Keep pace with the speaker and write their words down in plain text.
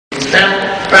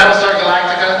BattleStar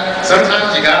Galactica,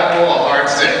 sometimes you gotta roll a hard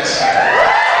 6.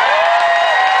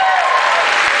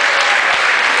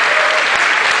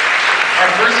 Our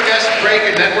first guest break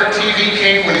at network TV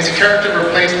came when his character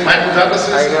replaced Michael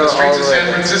Douglas's in the streets of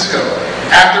San Francisco.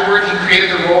 Afterward, he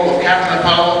created the role of Captain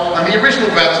Apollo on the original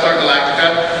BattleStar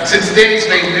Galactica. Since then, he's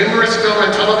made numerous film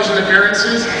and television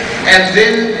appearances, and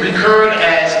then recurred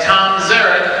as Tom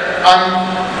Zarek on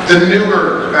the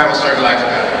newer BattleStar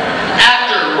Galactica.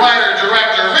 Actor, writer,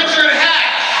 director, Richard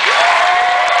Hatch!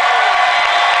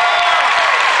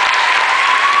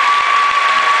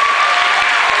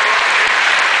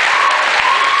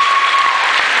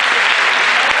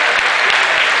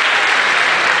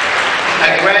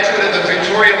 A graduate of the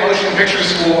Victoria Motion Picture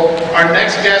School, our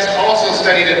next guest also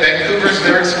studied at Vancouver's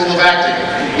Lyric School of Acting.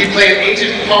 He played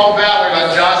Agent Paul Ballard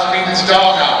on Joss Whedon's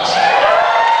Doghouse.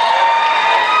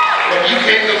 But you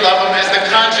came to love him as the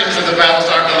conscience of the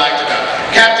BattleStar Galactica,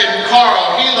 Captain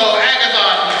Carl Hilo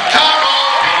Agathon Taro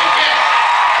Pinkett.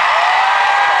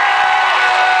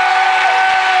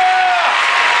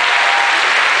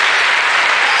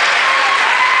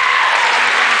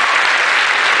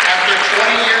 After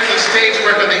 20 years of stage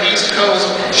work on the East Coast,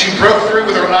 she broke through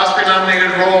with her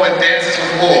Oscar-nominated role in Dances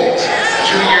with Wolves.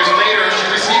 2 years later, she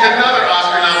received another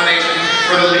Oscar nomination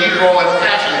for the lead role in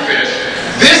Passion Fish.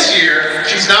 This year,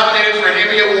 she's nominated for an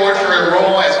Emmy Award for her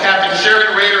role as Captain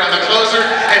Sharon Rader on The Closer,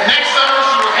 and next summer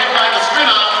she will headline the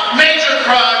spin-off Major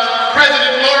Crimes,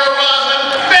 President Laura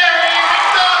Roslin, Barry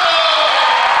McDonald!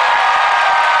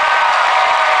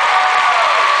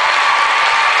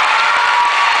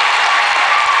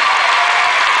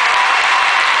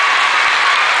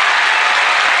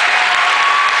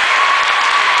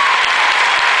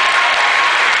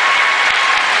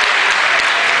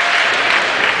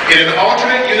 In an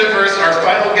alternate universe, our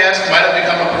final guest might have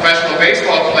become a professional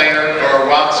baseball player or a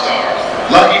rock star.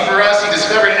 Lucky for us, he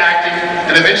discovered acting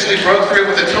and eventually broke through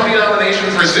with a Tony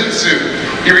nomination for Zoot Suit.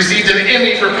 He received an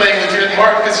Emmy for playing Lieutenant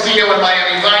Martin Castillo in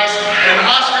Miami Vice, and an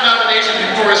Oscar nomination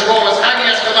for his role as Jaime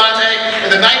Escalante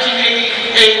in the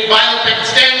 1988 biopic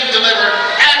Stand and Deliver.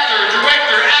 Actor,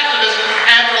 director, activist,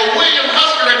 Admiral William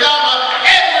Husker Adama,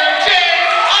 Edward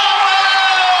James Olmos!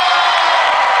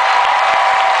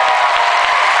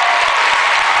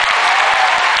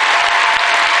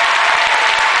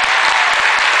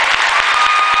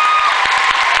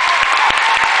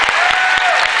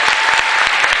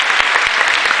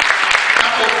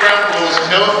 Ground rules.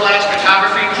 No flash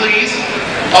photography, please.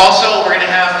 Also, we're going to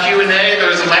have Q&A.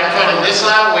 There's a microphone on this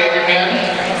side. Wave your hand.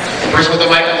 The person with the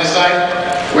mic on this side.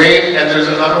 Wave, and there's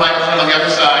another microphone on the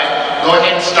other side. Go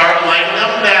ahead and start lining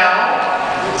up now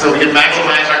so we can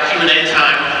maximize our Q&A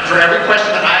time. For every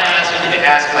question that I ask, you need to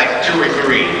ask like 2 or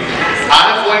 3.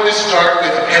 I'm going to start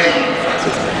with Eddie.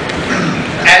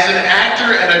 As an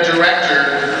actor and a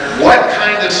director, what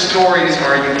kind of stories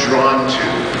are you drawn to?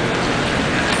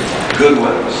 Good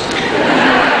ones.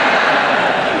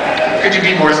 Could you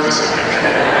be more specific?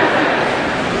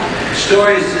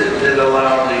 Stories that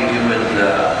allow the human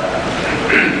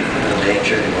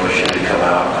nature and emotion to come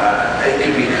out. It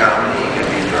could be comedy, it could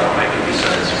be drama, it could be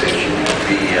science fiction, it could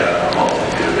be a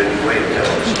multitude of any way of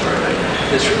telling a story.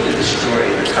 But it's really the story,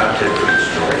 the content of the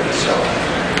story itself.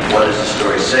 What is the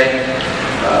story saying?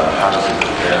 How does it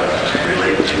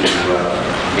relate to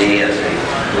me as a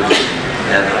person?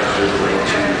 And relate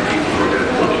to the people who are going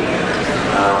to be looking at it.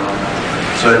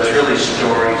 So it's really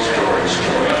story,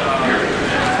 period.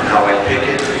 And how I pick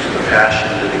it, the passion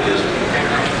that it gives me.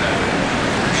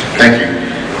 Thank you.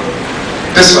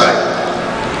 This side.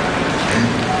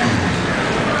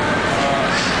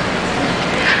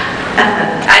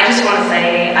 I just want to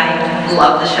say I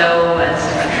love the show, as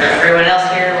I'm sure everyone else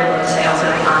here would love to say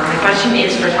also. My question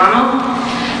is for Tomo.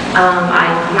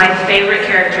 My favorite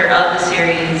character of the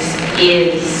series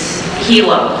is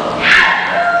Hilo,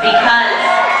 because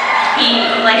he,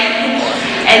 like,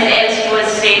 as was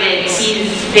stated, he's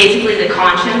basically the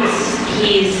conscience.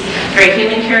 He's a very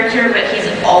human character, but he's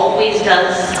always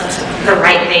does the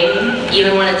right thing,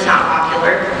 even when it's not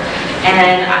popular.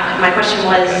 And my question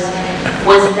was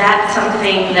that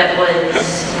something that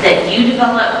you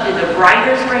developed? Did the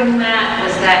writers bring that?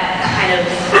 Was that kind of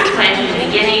planned from the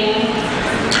beginning?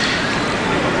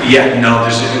 Yeah, no,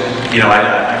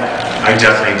 I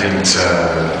definitely didn't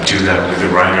do that with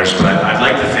the writers, but I'd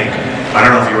like to think, I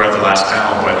don't know if you were at the last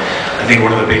panel, but I think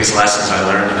one of the biggest lessons I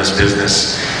learned in this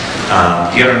business,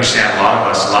 you gotta understand, a lot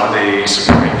of the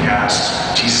supporting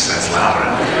cast, Jesus, that's loud,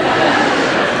 right?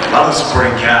 A lot of the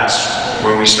supporting cast,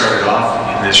 when we started off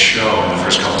in this show, in the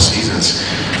first couple seasons,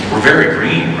 were very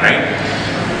green, right?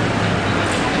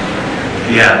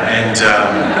 Yeah, and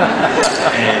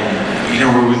you know,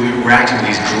 we're acting with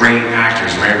these great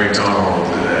actors, Mary McDonald,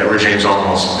 Edward James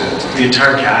Olmos, the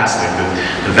entire cast, like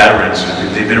the veterans.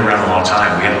 They've been around a long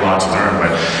time. We had a lot to learn,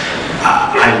 but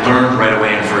I learned right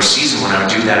away in first season when I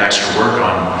would do that extra work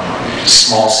on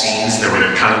small scenes that were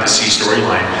kind of the C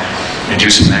storyline, and do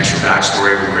some extra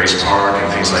backstory with Grace Park and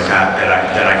things like that, that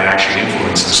I could actually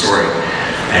influence the story.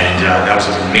 And that was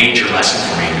a major lesson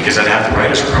for me, because I'd have the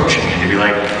writers approaching me and they'd be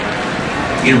like,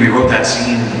 you know, we wrote that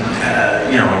scene,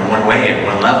 you know, in one way, at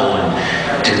one level, and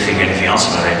didn't think anything else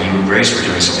about it. You and Grace were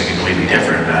doing something completely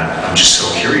different. I'm just so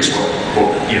curious,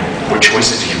 what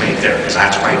choices did you make there? Because I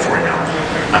have to write for it now.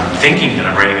 I'm thinking that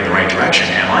I'm writing in the right direction,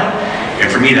 am I?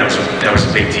 And for me, that was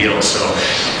a big deal. So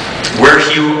where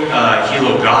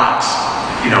Hilo got,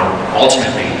 you know,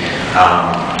 ultimately,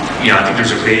 you know, I think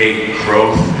there's a big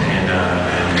growth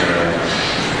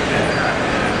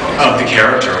of the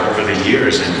character over the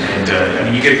years, and I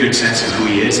mean, you get a good sense of who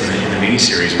he is in the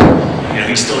miniseries. But, you know,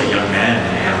 he's still a young man,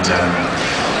 and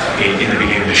in the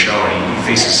beginning of the show, and he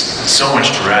faces so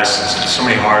much duress, and so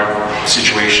many hard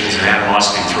situations and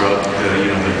animosity throughout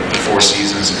the 4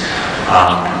 seasons,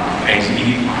 and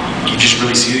you just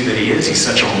really see that he's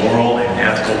such a moral and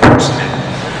ethical person. And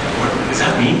what does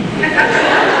that mean?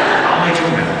 How am I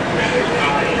doing that?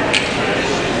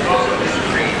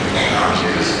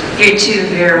 You're too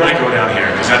very... I might go down here,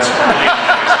 because that's...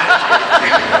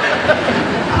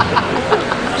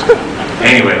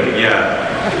 Anyway, yeah.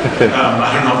 I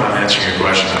don't know if I'm answering your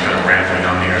question. I'm kind of rambling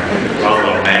on here. Probably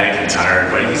a little manic and tired,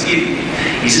 but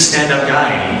he's a stand-up guy.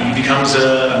 He becomes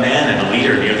a man and a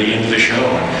leader near the end of the show.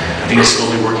 And I think he's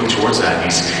slowly working towards that.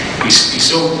 He's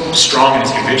so strong in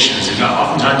his convictions, and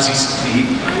oftentimes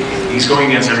he's going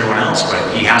against everyone else, but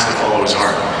he has to follow his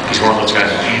heart. He's one of those guys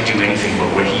who can't do anything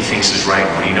but what he thinks is right,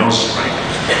 what he knows is right.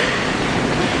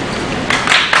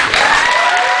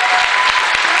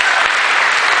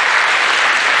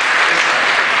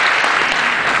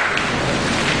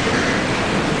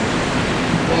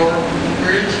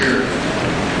 Richard,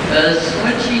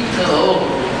 switching to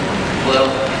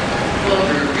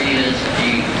older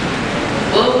BSG,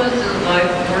 what was it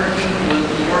like working with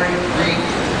Lauren Green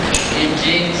and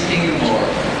James Seymour?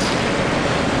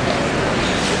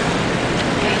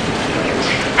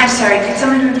 I'm sorry, could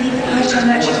someone repeat the question? I'm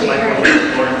not sure we heard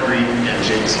it. Lauren Green and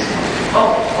James Seymour.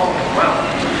 Oh, wow.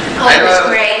 Oh, it was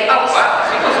great. Oh, wow.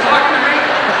 He was talking to me.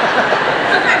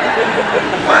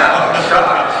 Wow, I'm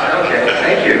shocked. Okay,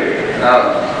 thank you.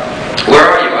 Where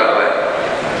are you, by the way?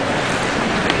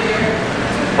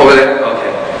 Over there?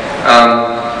 Okay.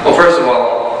 Well, first of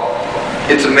all,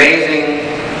 it's amazing.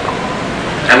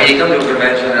 I mean, you come to a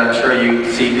convention, and I'm sure you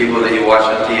see people that you watch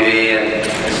on TV, and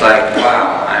it's like,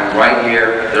 wow, I'm right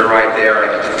here, they're right there, I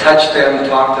get to touch them,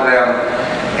 talk to them,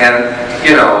 and,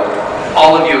 you know,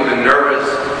 all of you have been nervous,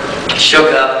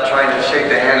 shook up, trying to shake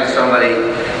the hand of somebody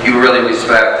you really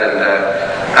respect, and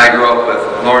I grew up with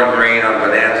Lauren Green on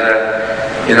Bonanza,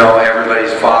 you know,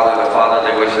 everybody's father, the father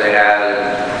they wish they had, and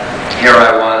here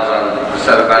I was on the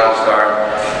set of BattleStar.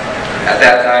 At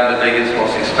that time, the biggest,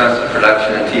 most expensive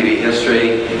production in TV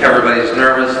history. Everybody's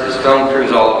nervous, there's film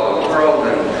crews all over the world,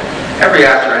 and every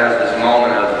actor has this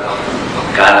moment of,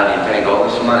 God, I've been paying all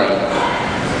this money,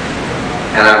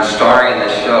 and I'm starring in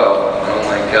this show, and oh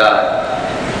my God,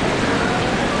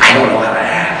 I don't know how to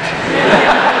act.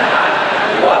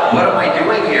 What am I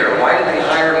doing here? Why did they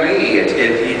hire me?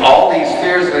 All these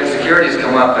fears and insecurities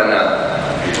come up, and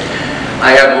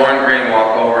I had Lauren Green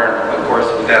walk over, and of course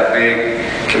with that big,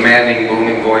 commanding,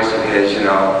 booming voice of his, you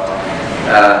know,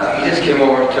 he just came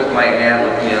over, took my hand,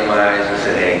 looked me in my eyes, and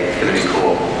said, "Hey, it's gonna be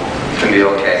cool. It's gonna be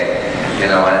okay." You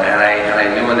know, and I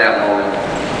knew in that moment,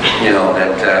 you know,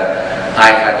 that I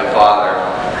had the father,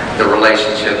 the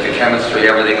relationship, the chemistry,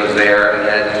 everything was there, and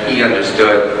that he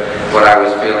understood what I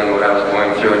was feeling, what I was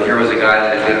going through. And here was a guy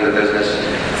that had been in the business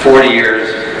 40 years.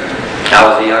 I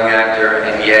was a young actor,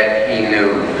 and yet he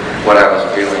knew what I was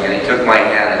feeling, and he took my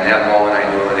hand. In that moment, I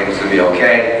knew everything was going to be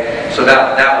okay. So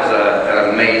that was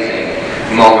an amazing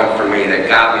moment for me that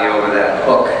got me over that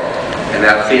hook and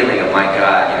that feeling of, my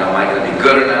God, you know, am I going to be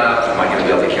good enough? Am I going to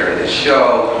be able to carry this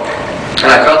show?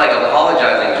 And I felt like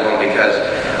apologizing to him because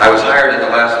I was hired at the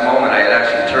last moment. I had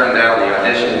actually turned down the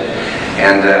audition,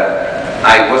 and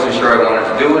I wasn't sure I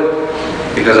wanted to do it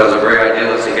because I was a very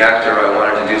idealistic actor. I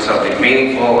wanted to do something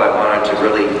meaningful. I wanted to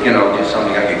really, you know, do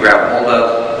something I could grab hold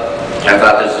of. I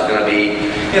thought this was going to be,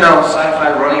 you know,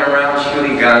 sci-fi, running around,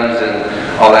 shooting guns, and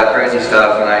all that crazy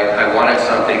stuff, and I wanted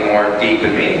something more deep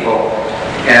and meaningful.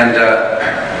 And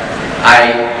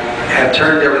I had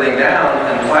turned everything down,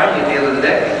 and finally, at the end of the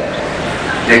day,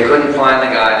 they couldn't find the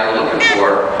guy they were looking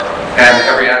for, and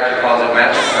every actor calls it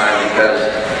magic time, because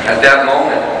at that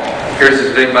moment, here's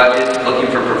this big budget, looking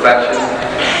for perfection.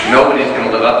 Nobody's going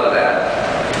to live up to that.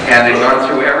 And they've gone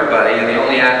through everybody, and the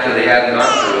only actor they hadn't gone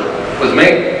through was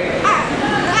me.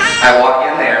 I walk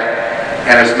in there,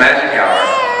 and it's magic hour,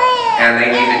 and they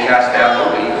need to cast that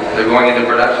movie. They're going into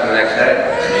production the next day.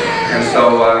 And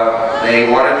so they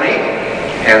wanted me.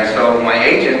 And so my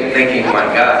agent, thinking, my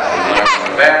God, they want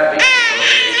to bad.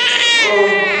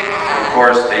 Of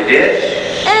course, they did.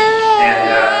 And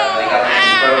they got this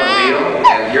incredible deal.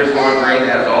 And here's Laura Green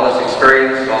has all this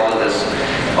experience, all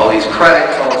these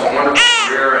credits, all this wonderful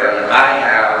career, and I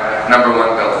have #1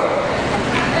 billing.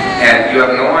 And you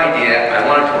have no idea. I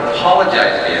wanted to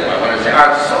apologize to him. I wanted to say,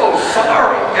 I'm so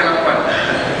sorry. You know?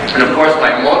 And of course, my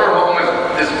motorhome is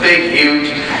this big, huge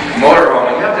motorhome.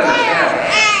 And you have to understand,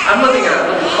 I'm living in a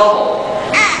little hovel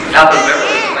out in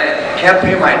Beverly Hills. Can't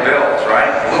pay my bills,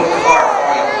 right? A little car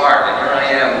falling apart, and here I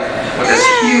am with this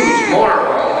huge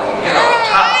motorhome, and, you know,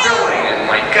 top billing, and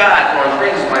my God, Lawrence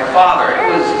Green is my father.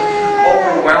 It was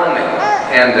overwhelming.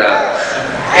 And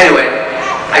anyway,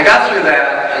 I got through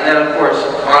that. And then, of course,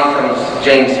 on comes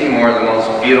Jane Seymour, the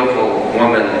most beautiful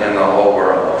woman in the whole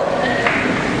world.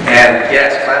 And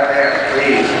yes, clap hands,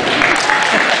 please.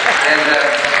 And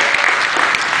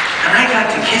I got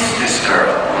to kiss this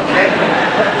girl, okay?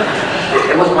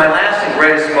 It was my last and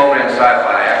greatest moment in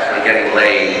sci-fi, actually getting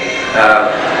laid.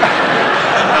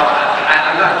 No,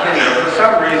 I'm not kidding. For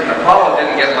some reason, Apollo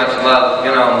didn't get much love, you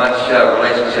know, much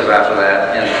relationship after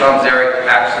that. And Tom Zarek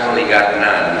absolutely got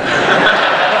none.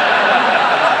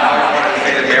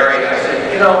 Mary, I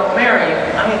said, you know, Mary,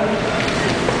 I mean,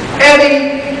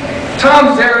 Eddie,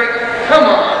 Tom Zarek, come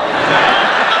on.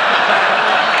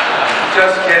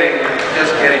 Just kidding,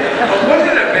 just kidding. But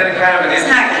wouldn't it have been kind of an It's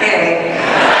not kidding.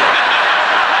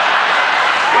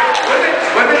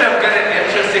 Wouldn't it have been an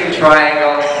interesting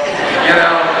triangle? You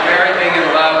know, Mary being in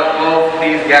love with both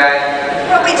these guys.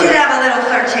 Well, we did have a little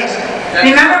flirtation.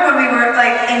 Remember when we were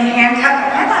like in handcuffs?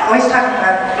 I'm not always talking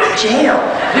about jail.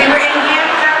 We were in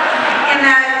handcuffs in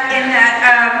that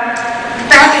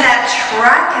back of that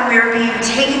truck, and we were being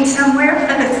taken somewhere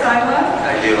from the sidewalk.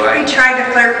 We tried to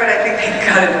flirt, but I think they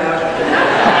cut it out.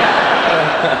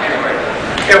 Anyway,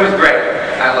 it was great.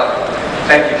 I love it.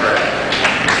 Thank you for that.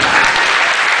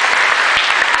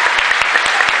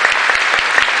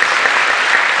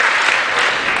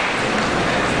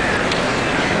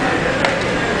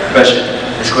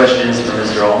 This question is for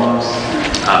Mr. Olmos.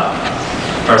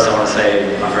 First, I want to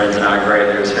say my friends and I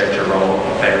greatly respect your role,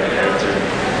 favorite character.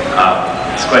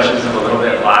 This question is of a little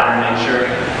bit lighter nature.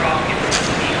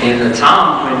 In the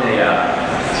time when the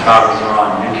survivors were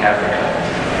on New Caprica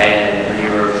and when you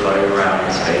were floating around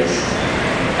in space,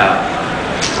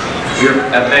 you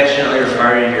affectionately refer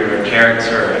to your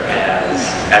character as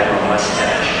Admiral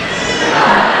Mustache.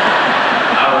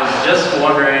 I was just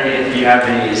wondering if you have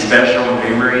any special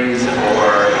memories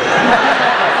or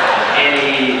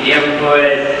any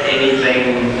input,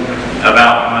 anything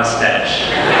about Mustache.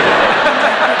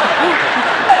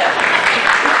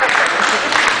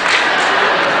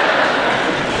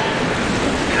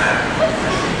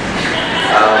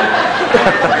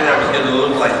 I was going to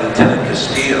look like Lieutenant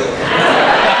Castillo.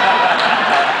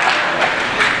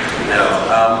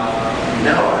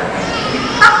 No.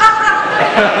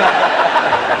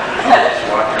 Just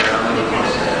walking around with a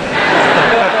mustache.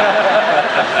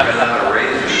 Ran out of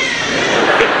razors.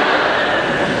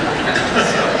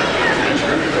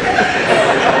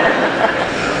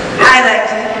 I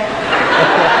liked it.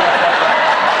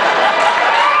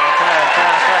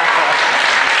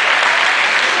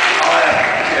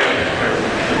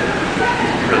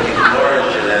 Really, Laura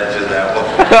should answer that one.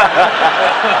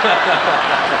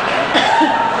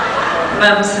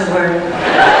 Mum's the word.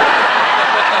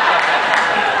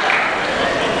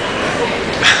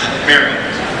 Mary.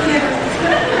 Yes.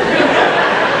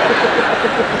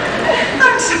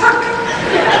 I'm sorry.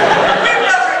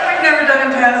 We've never done a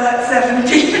panel at 17.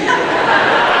 You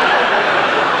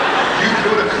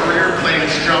built a career playing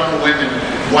strong women.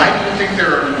 Why do you think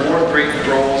there are more great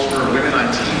roles for women on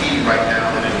TV right now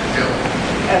than in film?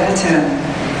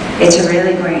 It's a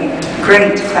really great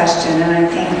question, and I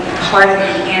think part of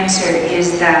the answer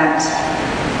is that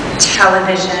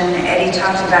television, Eddie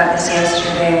talked about this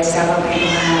yesterday, several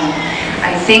people have.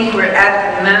 I think we're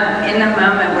in the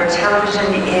moment where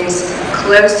television is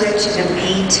closer to the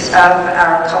beat of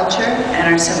our culture and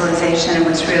our civilization and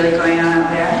what's really going on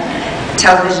out there.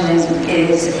 Television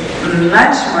is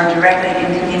much more directly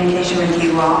in communication with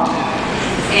you all.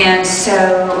 And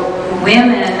so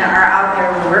women are out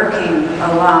there working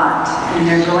a lot, and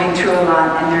they're going through a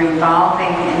lot, and they're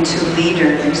evolving into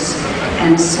leaders.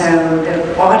 And so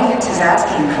the audience is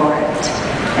asking for it.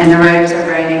 and the writers are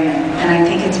writing it, and I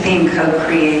think it's being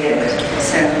co-created.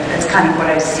 So that's kind of what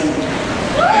I see.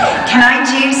 Can I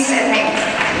juice?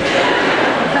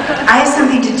 I have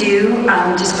something to do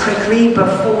just quickly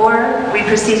before we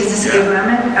proceed. Is this a good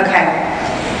moment? Okay.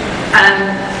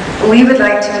 We would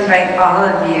like to invite all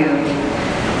of you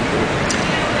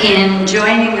in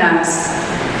joining us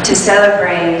to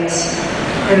celebrate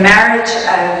the marriage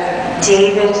of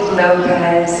David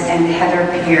Lopez and Heather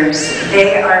Pierce.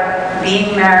 They are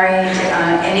being married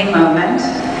any moment.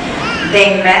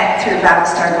 They met through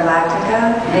BattleStar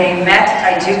Galactica. They met,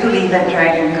 I do believe, at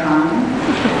DragonCon.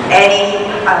 Eddie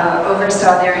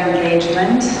oversaw their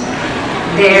engagement.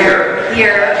 They're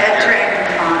here at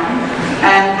DragonCon,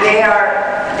 and they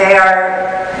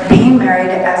are being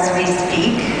married as we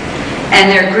speak. And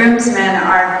their groomsmen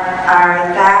are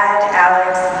Thad,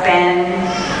 Alex, Ben,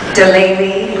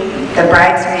 Delaney. The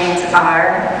bridesmaids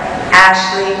are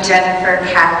Ashley, Jennifer,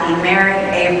 Kathy, Mary,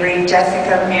 Avery,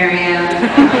 Jessica, Miriam,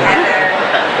 Heather.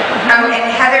 Oh,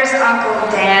 and Heather's uncle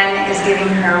Dan is giving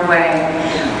her away.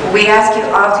 We ask you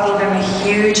all to give them a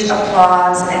huge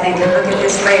applause, and they can look at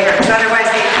this later, because otherwise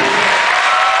they'd be here.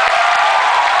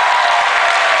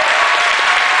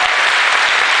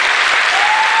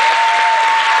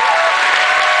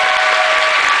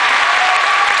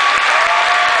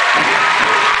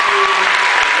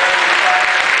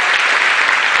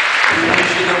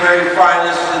 Very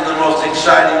finest and the most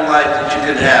exciting life that you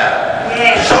could have.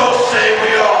 Yes. So say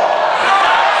we all.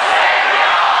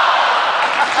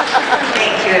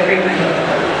 Thank you, everybody.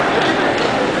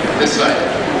 This side.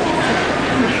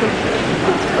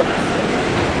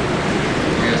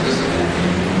 Yes,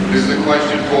 this is a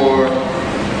question for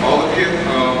all of you.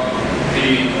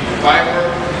 The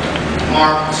Viper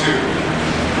Mark II,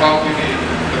 probably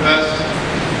the best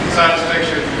science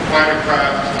fiction fighter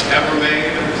craft ever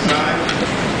made and designed.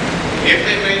 If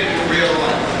they made it in real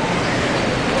life,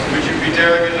 would you be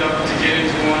daring enough to get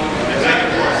into one and take it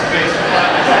for a space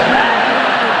flight?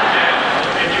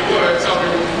 And if you would, tell me,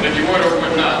 if you would or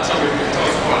would not, tell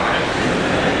us why.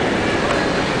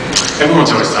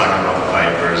 Everyone's always talking about the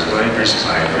Vipers. Vipers.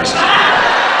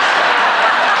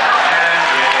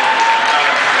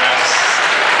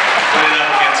 Put it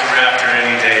up against a Raptor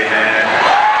any day, man.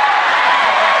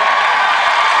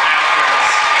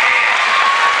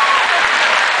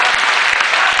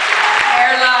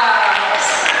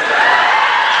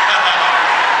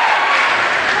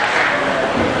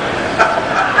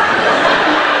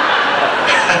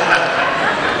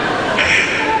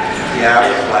 Yeah, I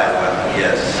was fly one,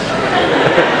 yes.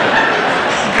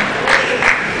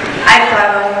 I fly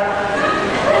one.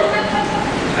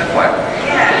 And what?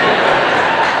 Yeah.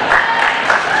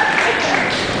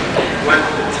 What?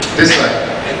 This way.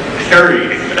 Harry.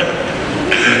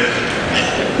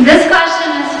 This question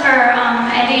is for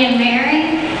Eddie and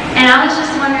Mary, and I was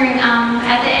just wondering,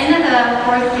 at the end of the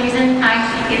fourth season, at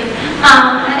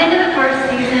the end of the fourth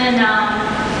season,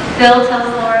 Bill tells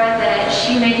Laura that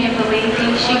she made him believe,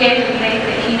 she gave him faith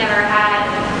that he never had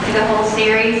through the whole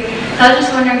series. So I was just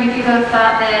wondering if you both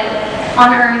thought that on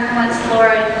Earth, once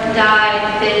Laura died,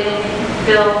 did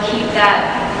Bill keep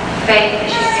that faith that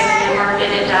she'd given him, or did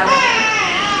it die with him?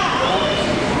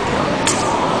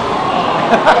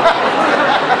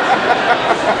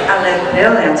 I'll let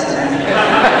Bill answer that.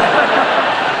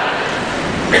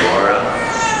 Laura,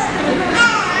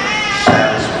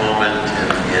 saddest moment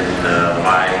in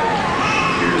my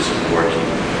years of working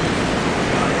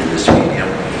in this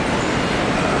medium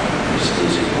was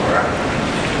losing Laura.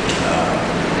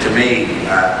 To me,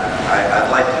 I'd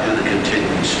like to do the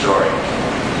continuing story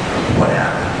of what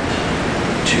happened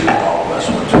to all of us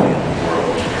once we owned the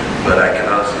world, but I can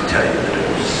honestly tell you that it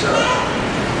was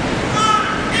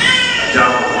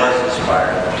Donald was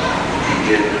inspired. He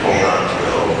did hold on to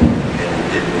the hope, and he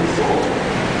did move forward.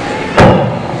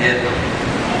 And he did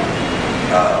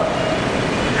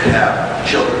have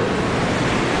children,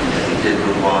 and he did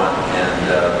move on,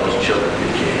 and those children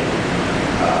became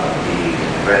the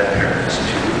grandparents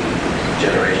to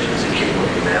generations that came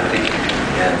of humanity,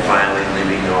 and finally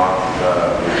leaving off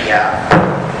the gap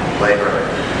later.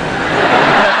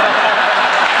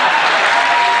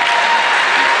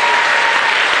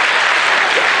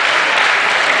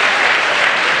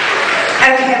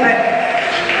 Okay, but,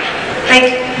 like,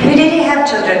 who did he have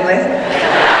children with?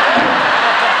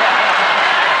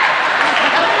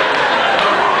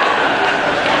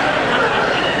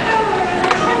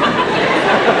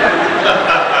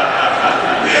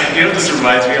 You know what this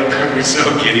reminds me of? We're so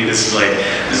giddy. This is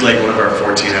like one of our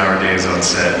 14-hour days on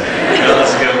set. You know,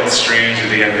 this gets a little strange at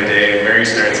the end of the day. Mary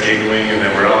starts giggling, and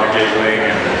then we're all giggling.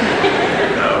 And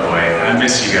oh boy, I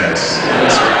miss you guys.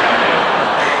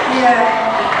 Yeah.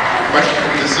 Question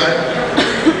from this side.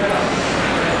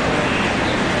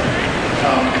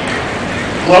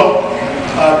 Hello,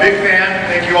 big fan.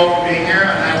 Thank you all for being here.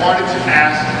 And I wanted to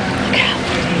ask,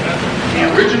 the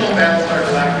original BattleStar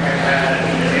Galactica had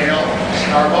a male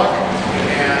Starbuck,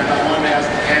 and I wanted to ask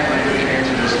the panel, if you can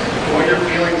answer this, what your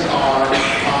feelings are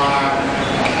on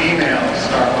a female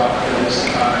Starbuck for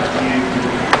this new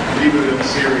reboot of the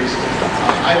series.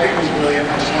 I think it was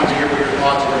brilliant. I just wanted to hear what your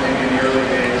thoughts were maybe in the early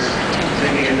days,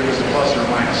 thinking if there was a plus or a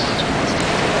minus.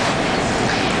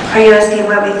 Are you asking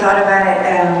what we thought about it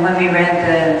when we read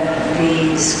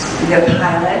the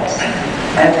pilot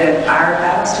of our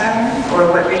BattleStar,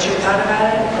 or what Richard thought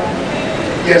about it?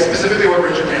 Yeah, specifically what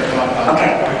Richard may have thought about.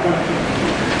 Okay.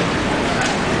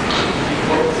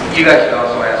 Well, you guys should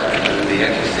also ask me, because it would be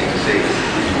interesting to see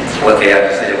what they have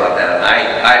to say about that.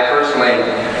 I personally,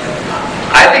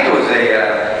 I think it was a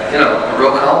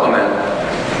real compliment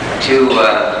to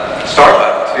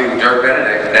Starbucks, to Dirk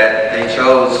Benedict, that they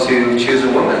chose to choose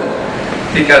a woman,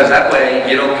 because that way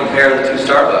you don't compare the two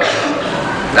Starbucks.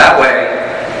 That way,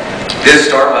 this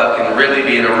Starbuck can really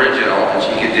be an original, and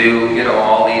she could do,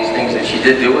 all these things that she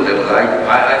did do with it.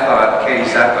 I thought Katie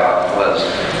Sackhoff was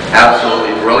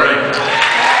absolutely brilliant.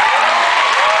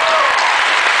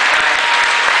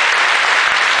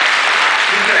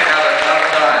 She's going to have a tough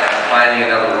time finding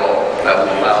another role that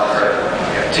will allow her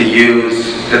to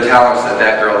use the talents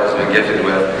that girl has been gifted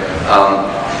with.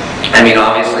 I mean,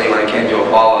 obviously, when it came to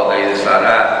Apollo, they just thought,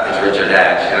 it's Richard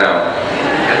Hatch,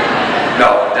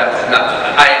 No, that's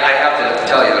not. I have to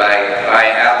tell you that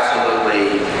I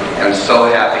absolutely am so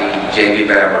happy Jamie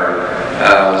Bamber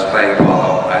was playing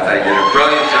Apollo. I thought he did a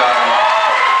brilliant job.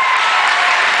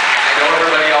 I know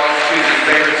everybody always chooses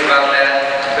favorites about that,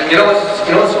 but you know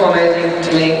what's so amazing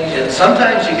to me?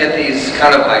 Sometimes you get these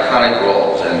kind of iconic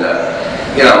roles, and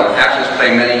actors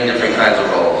play many different kinds of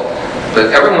roles.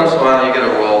 But every once in a while you get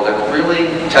a role that really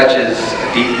touches a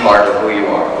deep part of who you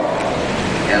are,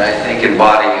 and I think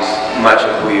embodies much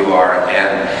of who you are.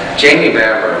 And Jamie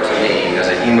Bamber, to me, as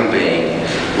a human being,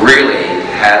 really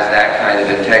has that kind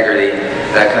of integrity,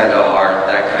 that kind of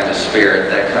heart, that kind of spirit,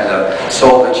 that kind of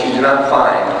soul that you do not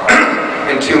find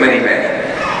in too many men.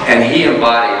 And he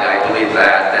embodied, I believe,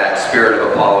 that spirit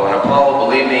of Apollo. And Apollo,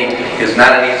 believe me, is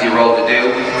not an easy role to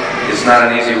do. It's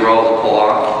not an easy role to pull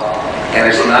off. And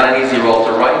it's not an easy role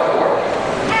to write for.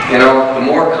 The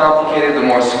more complicated, the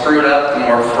more screwed up, the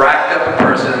more fracked up a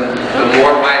person, the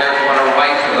more writers want to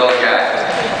write for those guys.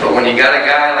 But when you got a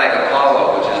guy like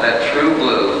Apollo, which is that true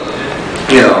blue,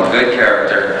 good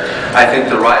character, I think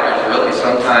the writers really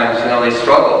sometimes, they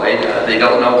struggle. They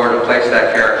don't know where to place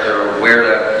that character, or where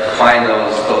to find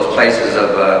those places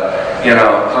of,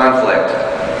 conflict.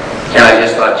 And I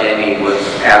just thought Jamie was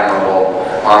admirable,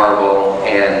 honorable,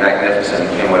 and magnificent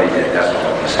in what he did. That's what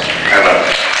I want to say. I love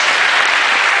it.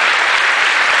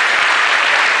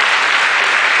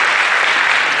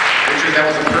 Richard, that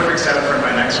was a perfect setup for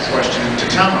my next question to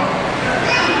Tomo.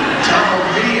 Tomo,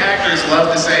 many actors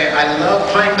love to say, I love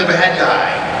playing the bad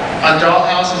guy. On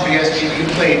Dollhouse and BSG, you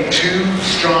played two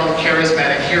strong,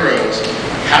 charismatic heroes.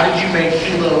 How did you make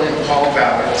Hilo and Paul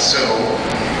Ballard so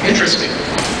interesting?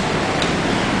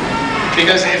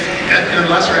 Because if in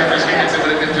lesser actors' hands, it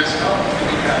would have been just,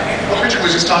 what Richard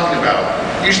was just talking about.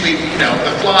 Usually,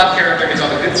 the flawed character gets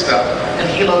all the good stuff, and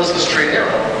Hilo's the straight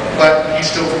arrow, but he's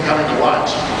still compelling to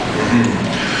watch.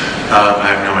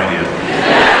 I have no idea.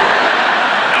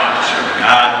 No, I'm sure.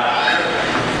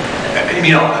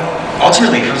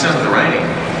 Ultimately, it comes down to the writing.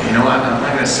 I'm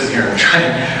not going to sit here and try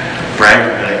and brag,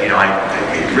 but it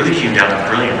really came down to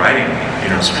brilliant writing.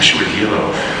 Especially with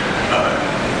Hilo.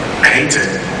 I hate to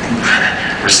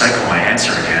recycle my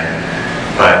answer again,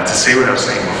 but to say what I was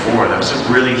saying before, that was a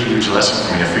really huge lesson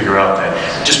for me to figure out that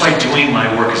just by doing my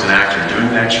work as an actor,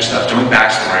 doing the extra stuff, doing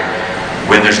backstory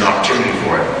when there's an opportunity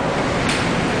for it,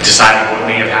 deciding what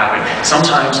may have happened.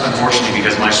 Sometimes, unfortunately,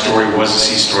 because my story was a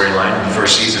C storyline in the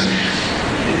first season,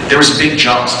 there was big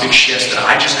jumps, big shifts that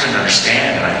I just couldn't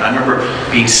understand. And I remember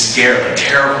being scared,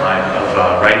 terrified of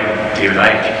writing David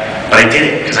Icke. But I did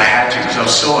it because I had to, because I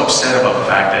was so upset about the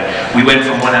fact that we went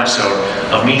from one episode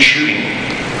of me shooting,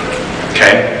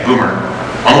 Boomer,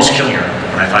 almost killing her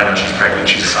when I find out she's pregnant,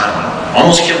 she's a silent,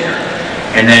 almost killing her.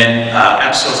 And then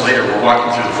episodes later, we're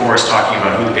walking through the forest talking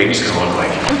about who the baby's going to look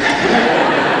like.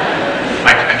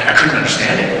 I couldn't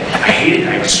understand it. I hated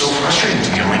it. It was so frustrating to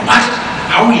me. I'm like, what?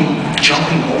 How are you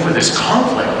jumping over this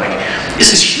conflict?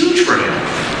 This is huge for him.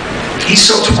 He's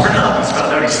so torn up. He's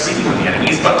found out he's sleeping with the enemy.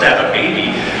 He's about to have a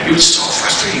baby. It was so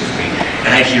frustrating for me.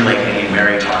 And I'd hear Eddie and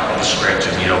Mary talk about the script,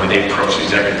 and when they approached the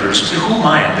executive producers, who am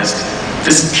I? I'm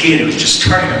this kid who was just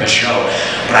starting on the show.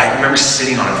 But I remember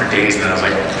sitting on it for days, and then I was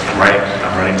like, I'm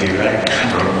writing David. I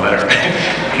wrote him a letter.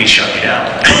 He shut me down.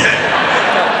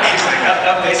 He's like,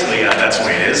 basically, that's the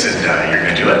way it is, and you're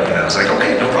going to do it. And I was like,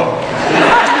 okay, no problem.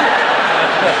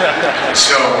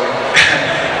 So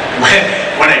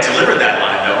when I delivered that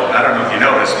line, though, I don't know if you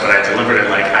noticed, but I delivered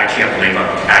it like, I can't believe I'm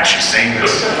actually saying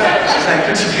this. She's like,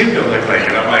 what's the video look like?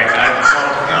 And I'm like, I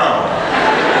don't know.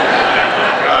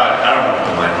 I don't know what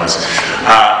the line was.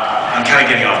 I'm kind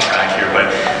of getting off track here, but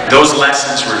those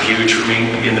lessons were huge for me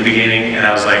in the beginning, and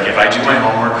I was like, if I do my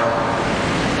homework,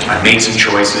 I made some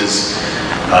choices,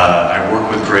 I work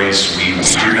with Grace, we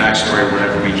do backstory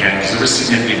whatever we can, because there were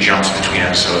significant jumps between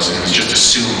episodes, and it was just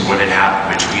assumed what had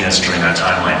happened between us during that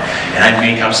timeline. And I'd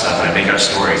make up stuff, and I'd make up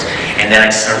stories, and then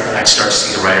I'd start to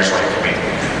see the writers write for me.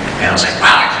 And I was like,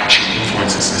 wow, I can actually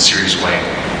influence this in a serious way.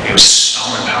 It was so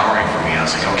empowering for me. I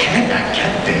was like, okay, I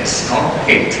get this. All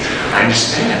right, I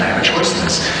understand. I have a choice in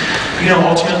this. But,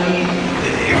 ultimately,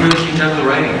 it really came down to the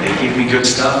writing. They gave me good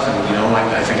stuff, and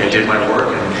I think I did my work.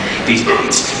 And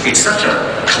it's such a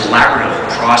collaborative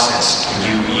process.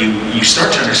 You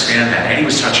start to understand that. Eddie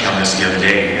was touching on this the other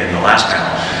day in the last panel,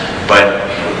 but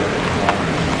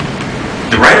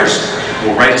the writers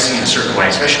will write a scene a certain way,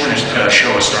 especially when a show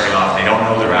is starting off. They don't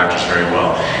know their actors very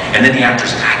well, and then the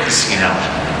actors act the scene out,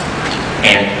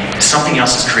 and something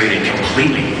else is created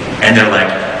completely, and they're like,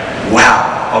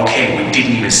 wow, okay, we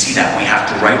didn't even see that. We have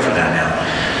to write for that now.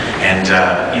 And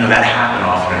that happened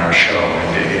often in our show,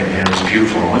 and it was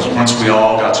beautiful. Once we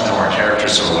all got to know our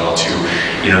characters so well too,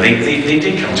 they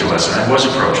did come to us, and I was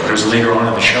approached, but it was later on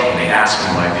in the show, and they asked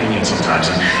me my opinion sometimes,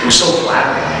 and it was so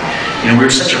flattering. We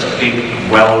were such a big,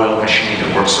 well-oiled machine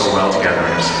that worked so well together, and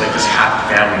it was like this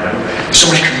happy family. But there's so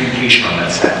much communication on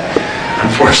that set.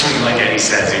 Unfortunately, like Eddie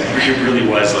says, it really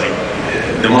was like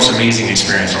the most amazing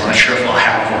experience. I'm not sure if I'll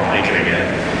have one like it again.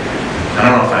 I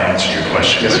don't know if I answered your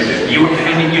question. Yes, you did.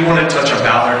 You want to touch on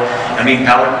Ballard? I mean,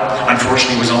 Ballard,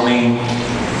 unfortunately, was only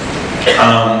 2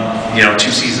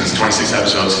 seasons, 26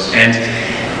 episodes, and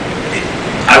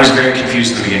I was very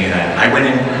confused at the beginning of that. I went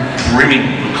in brimming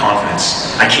with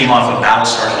confidence. I came off of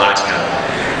BattleStar Galactica,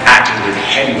 acting with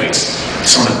heavyweights,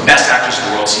 some of the best actors in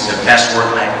the world, seeing the best work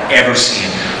I've ever seen.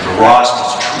 The rawest,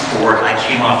 most truthful work. I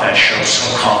came off that show so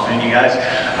confident, you guys.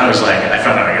 I was like, I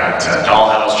found out I got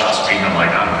Dollhouse, Joss Whedon. I'm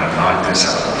like, I'm going to knock this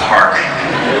out of the park.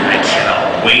 I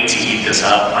cannot wait to eat this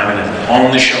up. I'm going to own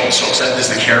the show. I'm so excited.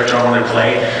 This is the character I wanted to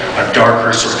play. A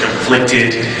darker, sort of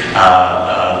conflicted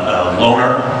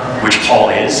loner, which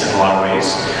Paul is in a lot of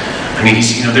ways. I mean,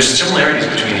 there's similarities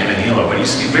between him and Hilo, but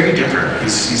he's very different.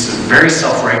 He's a very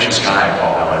self-righteous guy,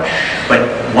 Paul Ballard. But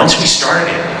once we started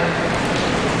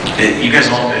it, you guys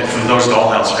all, for those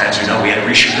Dollhouse fans who know, we had to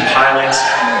reshoot the pilots.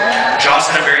 Joss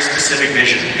had a very specific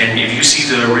vision, and if you see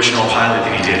the original pilot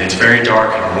that he did, it's very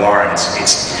dark and noir, and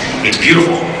it's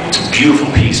beautiful. It's a beautiful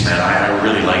piece, man. I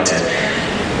really liked it.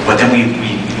 But then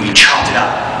we chopped it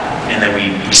up, and then we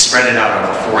spread it out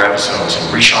over 4 episodes and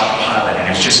reshot the pilot, and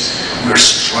it was just, we were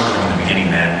struggling in the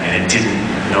beginning, man, and it didn't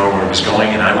know where it was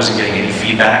going, and I wasn't getting any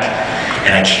feedback.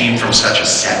 And I came from such a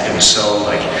set that was so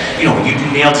like, you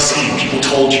nailed the scene, people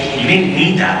told you. You didn't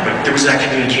need that, but there was that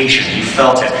communication, you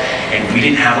felt it. And we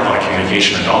didn't have a lot of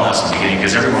communication at Dollhouse in the beginning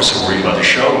because everyone was so worried about the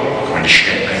show going to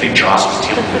shit. I think Joss was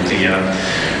dealing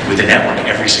with the network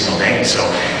every single day. So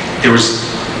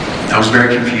I was very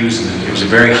confused, and it was a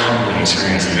very humbling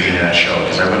experience at the beginning of that show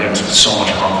because I went in with so much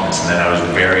confidence, and then I was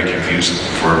very confused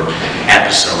for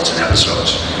episodes and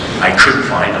episodes. I couldn't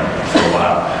find them for a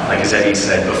while. Like as Eddie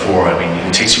said before, I mean,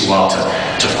 it takes you a while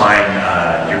to find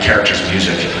your character's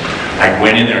music. I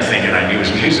went in there thinking I knew his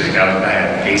music. I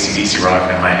had AC/DC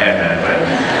rocking in my head, man, but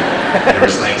there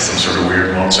was like some sort of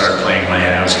weird Mozart playing in my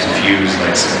head. I was confused.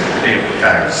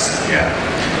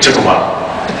 It took a while.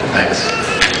 Thanks.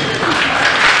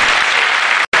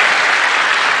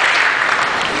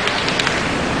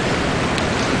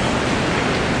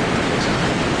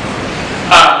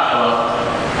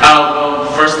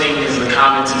 First thing is a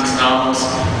comment to Mr. Almos.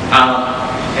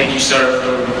 Thank you, sir,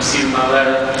 for receiving my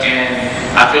letter, and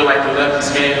I feel like the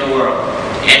luckiest man in the world.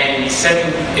 And second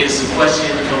is a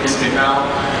question for Mr. McDonald.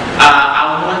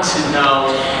 I want to know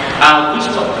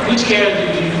which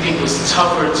character do you think was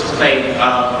tougher to play,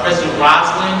 President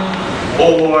Roslin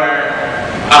or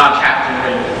Captain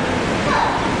Raven?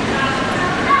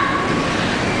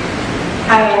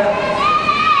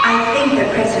 I think that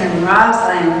President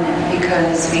Roslin,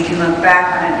 because we can look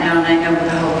back on it now and I know what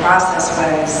the whole process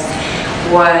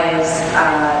was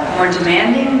more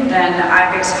demanding than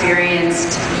I've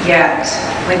experienced yet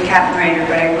with Captain Raider.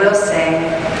 But I will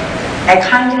say I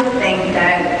kind of think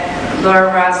that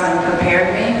Laura Roslin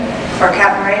prepared me for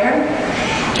Captain Raider,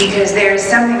 because there's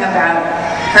something about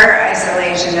her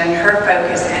isolation and her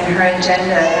focus and her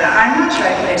agenda that I'm not sure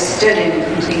I could have stood in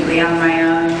completely on my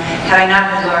own had I not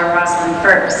had Laura Roslin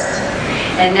first.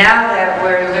 And now that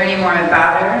we're learning more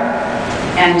about her,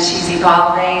 and she's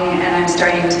evolving, and I'm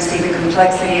starting to see the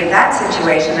complexity of that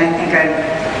situation, I think I'd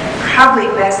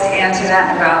probably best answer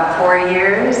that in about 4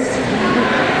 years.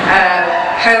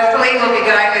 Hopefully we'll be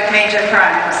going with Major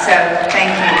Crimes, so thank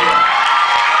you.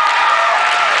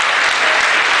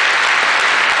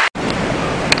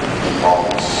 All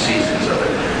seasons of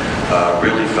it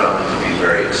really found it to be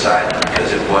very exciting,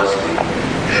 because it was the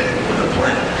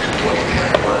plan, what the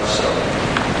plan was. So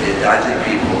I think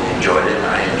people enjoyed it.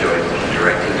 I enjoyed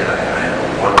directing it. I had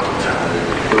a wonderful time with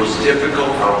it. It was difficult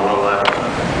on one level.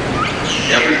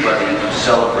 Everybody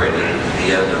celebrated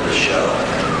the end of the show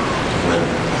when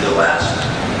the last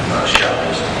show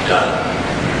was done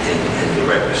in the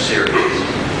regular series,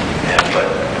 but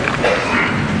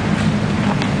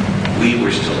we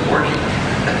were still working,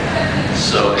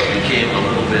 so it became a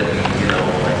little bit,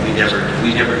 like we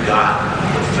never got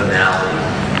the finale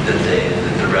that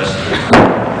the rest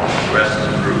of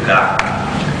the crew got.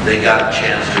 They got a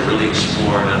chance to really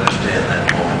explore and understand that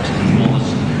moment to the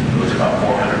fullest. It was about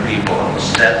 400 people on the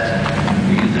set.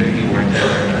 Were you there? You weren't there,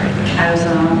 right? I was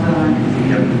on the phone.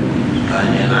 Yep.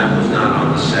 And I was not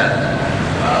on the set.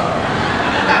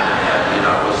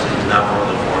 I was not one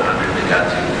of the 400 that got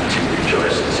to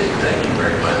rejoice and say thank you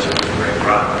very much. It was a great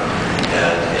run.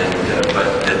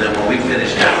 And then when we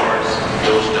finished ours,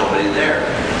 there was nobody there.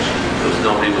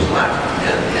 Nobody was left.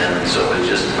 And so it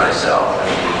was just myself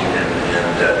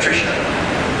and Tricia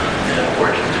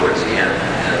working towards the end.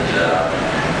 And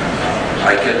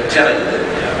I could tell you that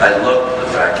I loved the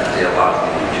fact that they allowed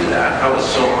me to do that. I was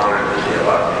so honored that they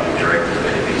allowed me to direct as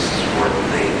many pieces more than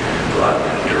they allowed me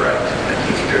to direct at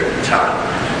each period of time.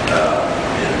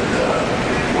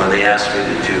 When they asked me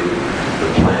to do the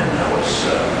plan, I was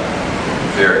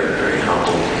very, very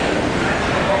humbled and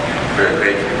very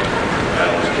grateful that I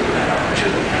was given that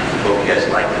opportunity. Hope you guys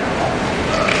liked it.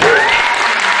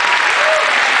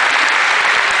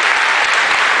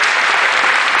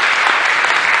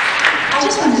 I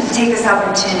just wanted to take this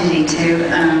opportunity to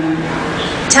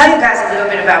tell you guys a little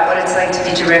bit about what it's like to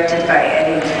be directed by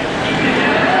Eddie.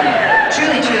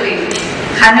 Truly, truly,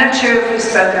 I'm not sure if we've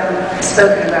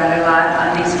spoken about it a lot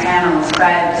on these panels,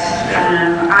 but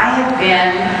I have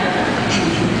been,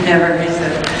 never is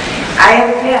it, I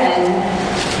have been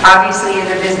obviously in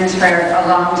the business for a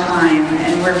long time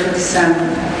and worked with some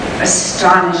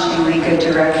astonishingly good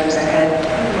directors. I've had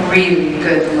really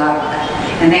good luck,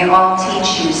 and they all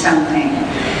teach you something.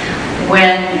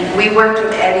 When we worked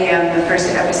with Eddie on the first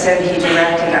episode he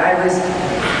directed, I was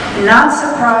not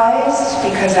surprised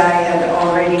because I had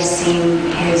already seen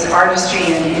his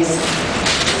artistry and his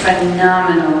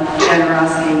phenomenal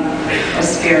generosity of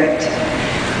spirit.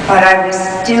 But I was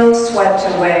still swept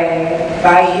away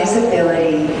by his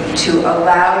ability to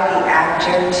allow the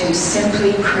actor to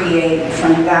simply create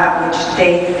from that which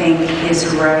they think is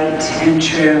right and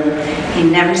true. He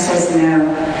never says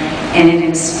no, and it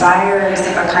inspires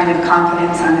a kind of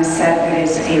confidence on a set that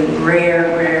is a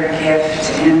rare, rare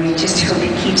gift, and we just hope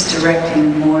he keeps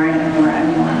directing more and more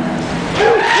and more.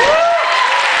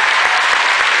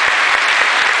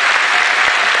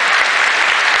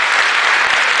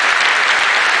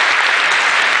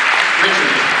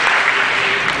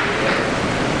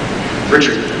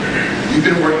 Richard, you've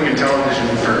been working in television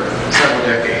for several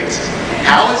decades.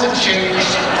 How has it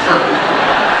changed for...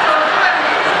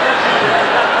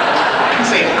 I can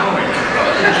say how many.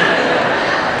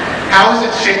 How has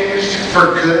it changed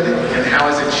for good, and how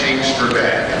has it changed for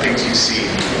bad? The things you've seen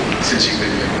since you've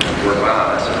been working.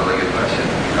 Wow, that's a really good question.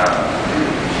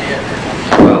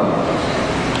 Well,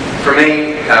 for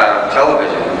me,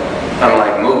 television,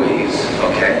 unlike movies,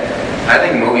 okay, I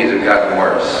think movies have gotten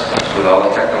worse with all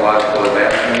the technological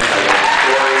advancements. I think the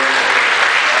stories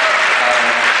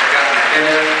have gotten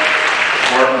thinner,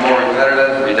 more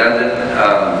repetitive, redundant.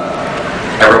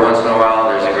 Every once in a while,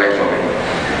 there's a great movie.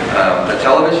 But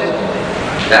television,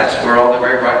 that's where all the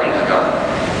great writing has gone.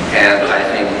 And I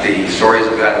think the stories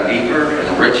have gotten deeper and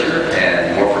richer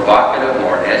and more provocative,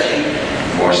 more edgy,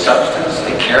 more substance.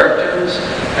 The characters,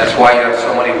 that's why you have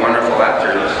so many wonderful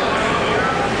actors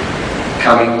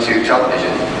coming to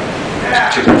television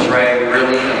to portray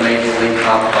really amazingly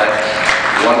complex,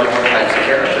 wonderful types of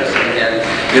characters. And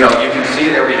you can see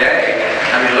it every day.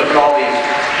 I mean, look at all these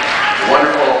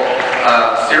wonderful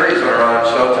series that are on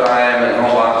Showtime and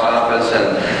Home Box Office,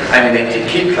 and I mean, they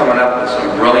keep coming up with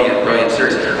some brilliant, brilliant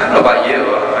series. I don't know about you,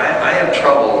 I have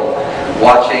trouble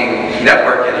watching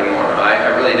network anymore. I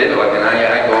really do. I mean,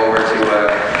 I go over to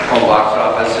home box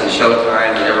office and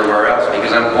Showtime and everywhere else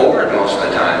because I'm bored most of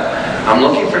the time. I'm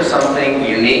looking for something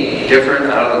unique, different,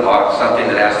 out of the box, something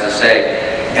that has to say,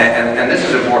 and this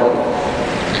is important.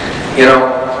 You know,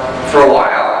 for a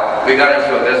while, we got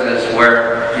into a business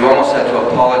where you almost had to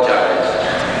apologize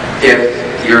if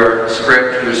your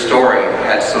script, your story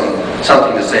had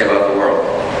something to say about the world.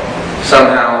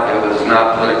 Somehow it was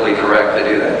not politically correct to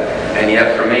do that. And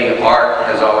yet for me, art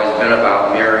has always been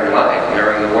about mirroring life,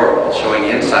 mirroring the world, showing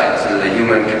insights into the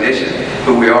human condition,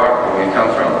 who we are, where we come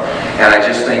from. And I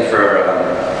just think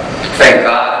thank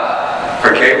God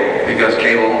for cable, because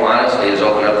cable honestly has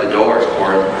opened up the doors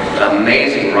for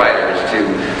amazing writers to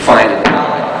find a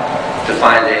talent, to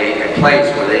find a place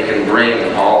where they can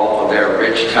bring all of their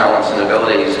rich talents and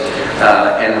abilities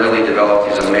and really develop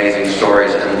these amazing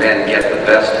stories and then get the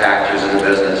best actors in the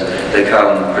business to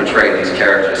come portray these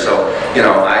characters. So, you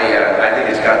know, I think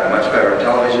it's gotten much better on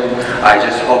television. I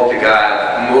just hope to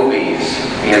God movies,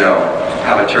 you know,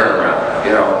 have a turnaround.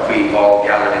 You know, if we all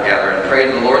gather together and pray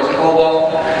to the Lord's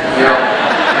cobalt, you know,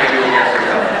 maybe we'll get some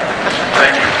help.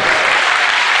 Thank you.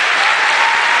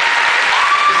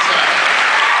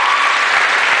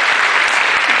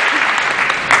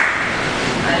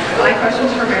 My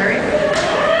question's for Mary.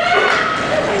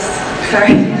 Yes.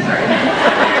 Sorry.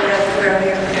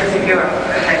 Okay.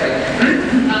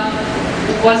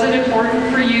 Was it important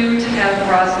for you to have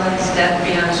Rosalind's death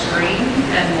be on screen,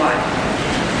 and why?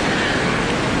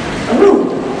 Ooh,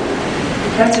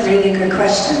 that's a really good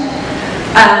question.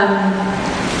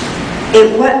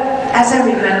 As I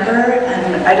remember,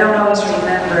 and I don't always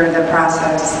remember the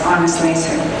process, honestly,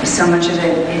 so much of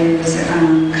it is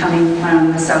coming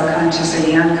from the subconscious or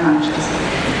the unconscious.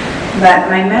 But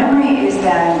my memory is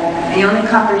that the only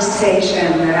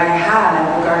conversation that I had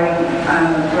regarding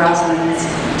Rosalind's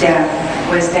death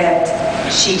was that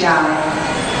she died.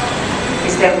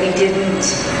 Is that we didn't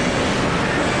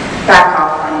back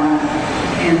off from her.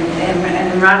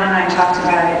 And Ron and I talked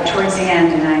about it towards the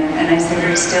end, and I said,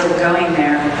 we're still going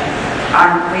there,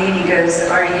 aren't we? And he goes,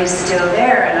 are you still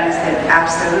there? And I said,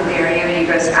 absolutely. Are you? And he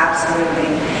goes,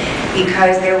 absolutely.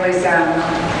 Because there was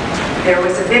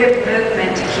a bit of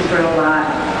movement to keep her alive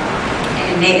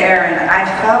in the air, and I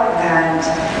felt that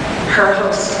her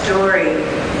whole story,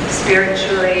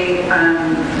 spiritually,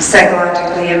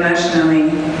 psychologically, emotionally,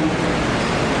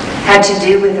 had to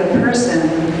do with a person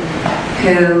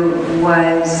who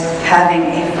was having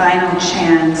a final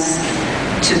chance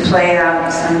to play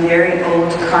out some very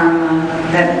old karma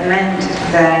that meant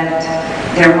that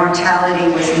their mortality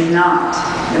was not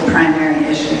the primary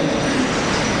issue.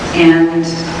 And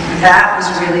that was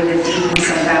really the deepness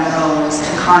of that role, is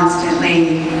to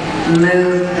constantly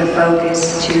move the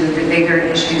focus to the bigger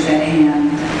issues at hand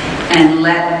and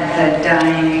let the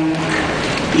dying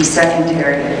be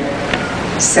secondary.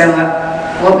 So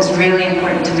what was really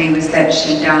important to me was that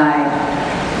she died.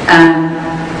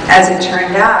 As it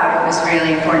turned out, it was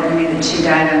really important to me that she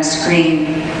died on screen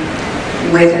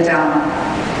with a doll.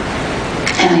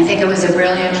 And I think it was a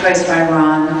brilliant choice by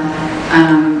Ron.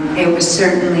 It was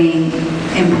certainly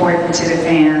important to the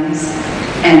fans,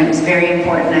 and it was very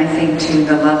important, I think, to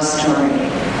the love story.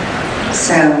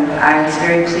 So I was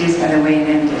very pleased by the way it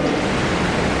ended.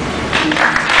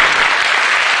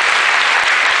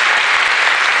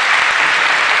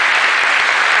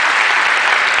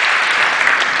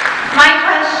 My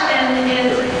question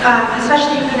is,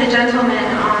 especially for the gentleman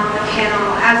on the panel,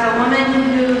 as a woman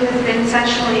who has been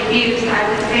sexually abused, I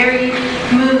was very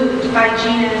moved by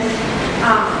Gina's,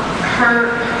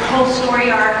 her whole story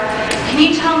arc. Can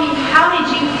you tell me, how did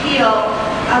you feel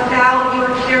about your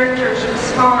character's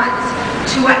response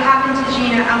to what happened to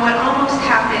Gina and what almost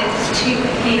happened to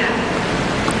Athena?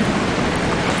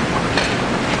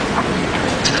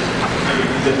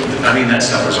 I mean, that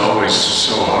stuff was always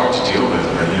so hard to deal with,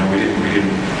 but you know, we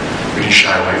didn't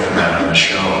shy away from that on the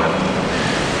show. And,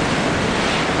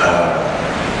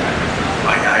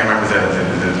 I remember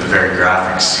the very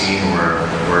graphic scene where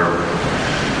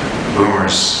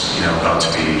Boomer's, you know, about to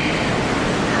be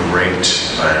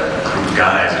raped by a group of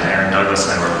guys, and Aaron Douglas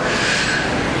and I were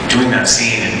doing that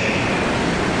scene, and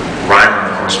Reimer,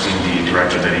 of course, being the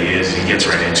director that he is, he gets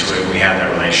right into it. We had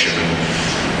that relationship, and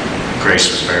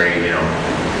Grace was very, you know,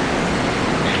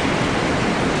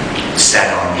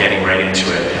 set on getting right into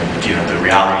it, and you know, the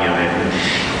reality of it. And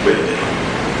with,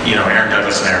 you know, Aaron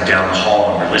Douglas and I are down the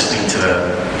hall, and we're listening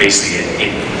to basically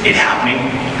it happening,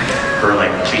 her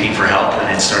like pleading for help, and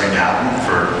it's starting to happen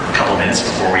for a couple minutes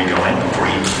before we go in, before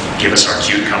he give us our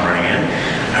cue to come running in.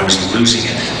 I was losing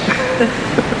it.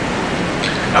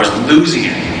 I was losing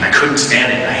it. I couldn't stand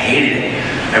it. I hated it.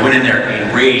 I went in there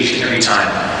enraged every time.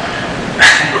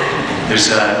 There's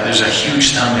a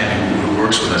huge stuntman who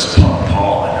works with us,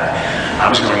 Paul, and I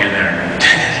was going in there and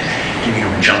giving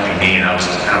him a jumping knee, and I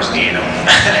was kneeing him.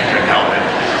 I couldn't help it.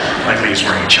 Luckily, he was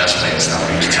wearing a chest plate and stuff,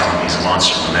 and he was telling me he's a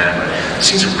monster of a man, but it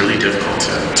seems really difficult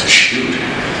to shoot.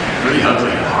 Really ugly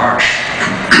and harsh.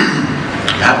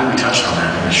 I'm happy we touched on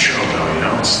that in this show, though, you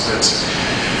know?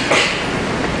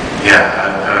 Yeah,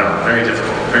 I don't know,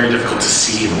 very difficult to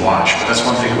see and watch, but that's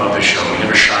one thing about this show. We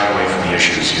never shied away from the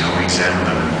issues, you know, we examined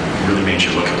them and really made you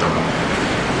look at them.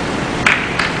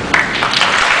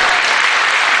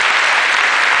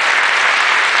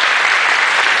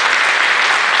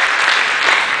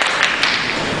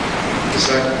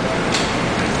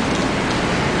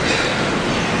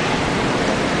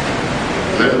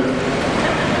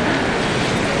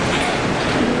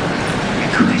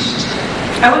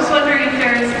 I was wondering if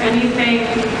there's anything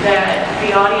that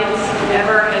the audience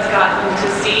never has gotten to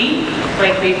see,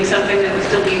 like maybe something that was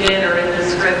deleted or in the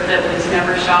script that was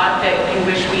never shot that you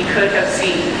wish we could have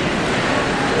seen.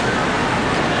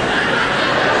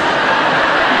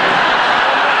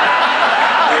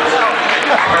 There's an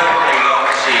incredible love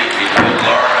scene between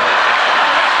Laura and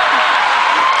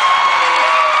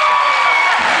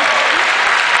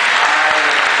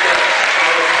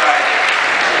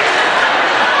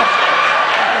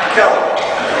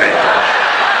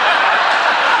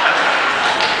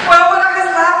Well, what I was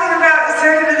laughing about is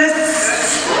sort of in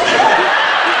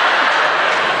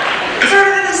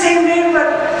the same vein, but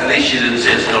at least she didn't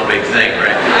say it's no big thing,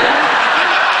 right?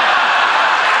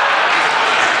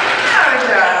 oh,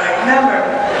 darling, number.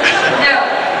 No,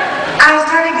 I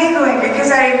started giggling because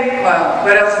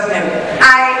what else is new?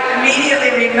 I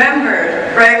immediately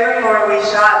remembered right before we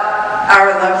shot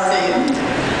our love scene,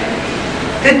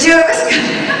 the two of us.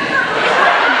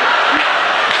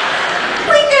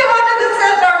 We came onto the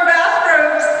set in our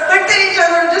bathrooms, looked at each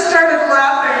other, and just started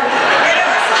laughing.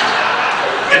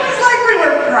 And it was like we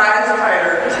were prize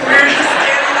fighters. We were just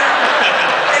standing there.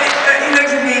 And he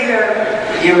looked at me and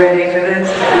goes, "You ready for this?"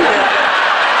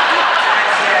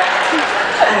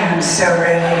 I am so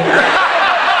ready.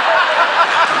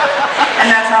 And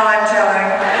that's all I'm telling.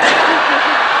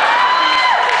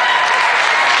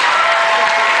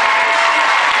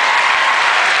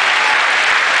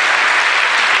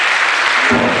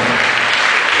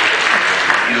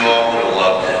 You all would have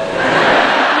loved it.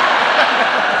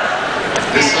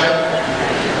 This side?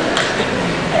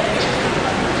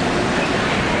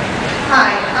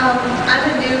 Hi, I'm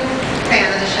a new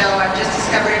fan of the show. I've just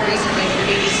discovered it recently through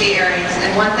BBC airings,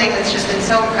 and one thing that's just been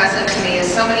so impressive to me is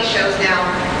so many shows now,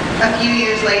 a few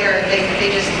years later,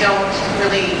 they just don't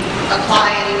really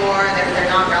apply anymore, they're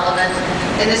not relevant,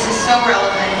 and this is so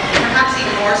relevant, perhaps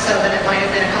even more so than it might have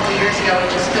been a couple years ago.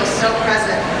 It just feels so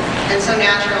present and so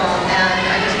natural, and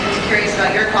I just was curious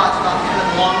about your thoughts about kind of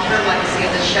the long-term legacy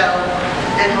of the show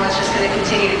and how it's just going to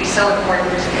continue to be so important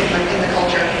in the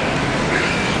culture.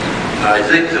 I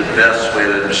think the best way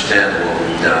to understand what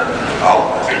we've done, all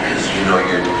of us, because you know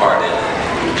you're part in it.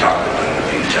 We talked about it a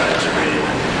few times already.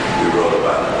 We wrote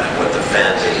about it. What the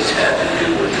fan base had to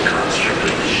do with the construct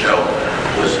of the show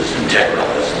was as integral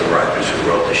as the writers who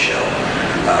wrote the show.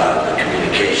 The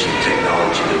communication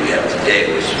technology that we have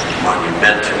today was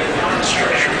monumental in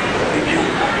structure of what we do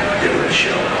in the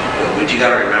show. But what you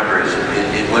got to remember is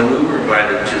when we were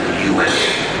invited to the UN,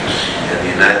 and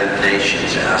the United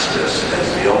Nations asked us, as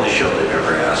the only show they've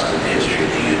ever asked in the history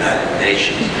of the United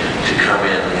Nations, to come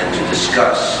in and to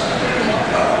discuss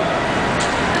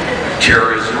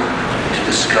terrorism, to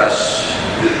discuss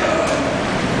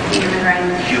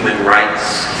human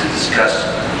rights, to discuss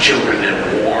children in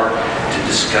war, to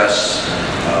discuss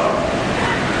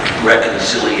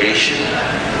reconciliation,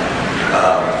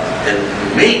 and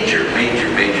major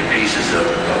pieces of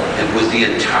it was the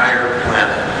entire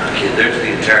planet. Okay, there's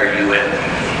the entire UN,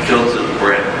 filled to the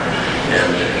brim,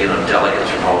 and delegates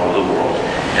from all over the world.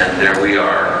 And there we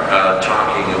are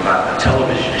talking about a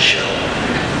television show.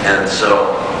 And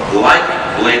so, like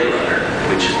Blade Runner,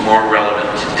 which is more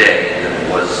relevant today than it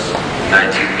was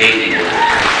 1980.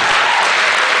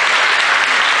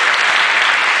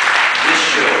 This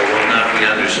show will not be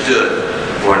understood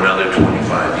for another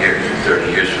 25 years or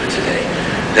 30 years from today.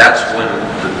 That's when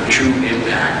the true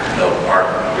impact of art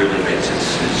really makes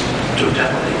its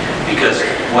totality. Because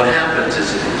what happens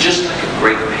is just like a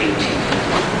great painting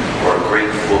or a great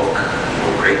book or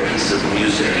a great piece of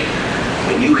music,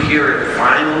 when you hear it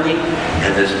finally,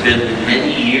 and there's been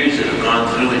many years that have gone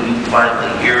through and you finally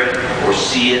hear it or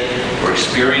see it or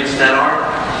experience that art,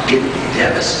 it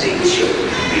devastates you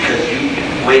because you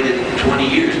waited 20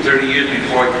 years, 30 years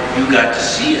before you got to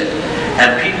see it.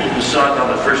 And people who saw it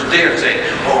on the first day are saying,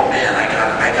 oh man, I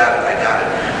got it, I got it, I got it.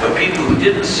 But people who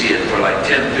didn't see it for like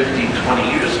 10, 15,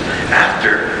 20 years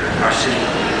after are saying,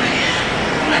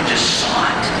 man, I just saw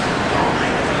it. Oh my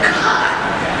God.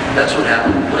 That's what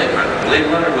happened with Blade Runner. Blade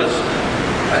Runner was,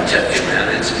 I tell you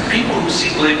man, it's people who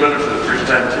see Blade Runner for the first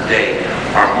time today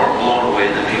are more blown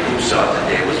away than people who saw it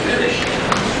the day it was finished.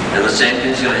 And the same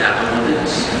thing's going to happen with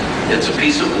this. It's a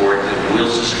piece of work that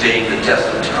will sustain the test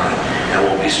of time and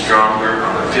will be stronger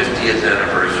on the 50th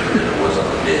anniversary than it was on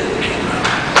the day that it came out.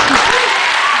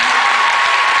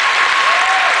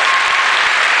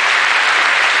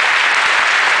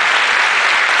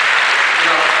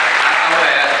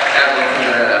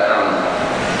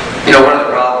 You know, one of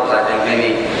the problems, I think,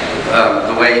 maybe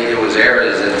the way it was aired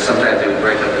is that sometimes they would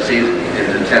break up the season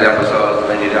into 10 episodes,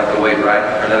 and then you'd have to wait for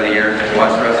another year to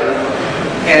watch the rest of it.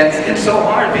 And it's so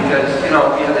hard because, you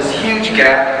know, you have this huge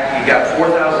gap. You got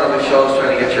 4,000 other shows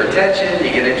trying to get your attention.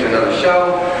 You get into another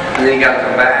show, and then you got to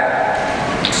come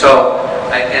back. So,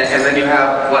 and then you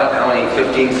have, what, how many,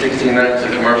 15, 16 minutes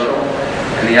of commercial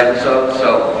in the episode?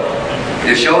 So,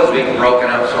 the show is being broken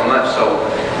up so much. So,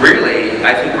 really,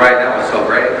 I think right now it's so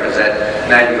great because that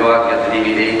now you go out and get the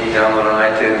DVD, download on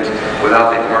iTunes,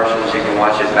 without the commercials, you can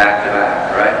watch it back to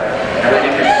back, right? And then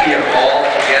you can see it all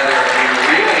together and you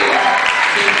really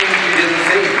see things you didn't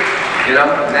see. You know,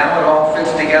 now it all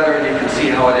fits together and you can see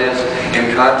how it is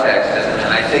in context. And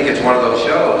I think it's one of those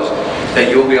shows that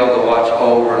you'll be able to watch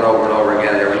over and over and over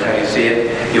again. And every time you see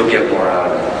it, you'll get more out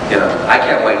of it. You know, I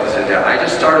can't wait to sit down. I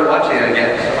just started watching it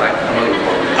again, so I'm looking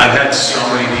forward to it. I've had so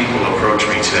many people approach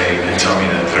me today and tell me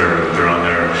that they're on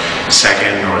their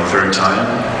second or third time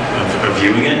of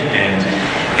viewing it, and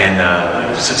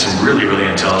said some really, really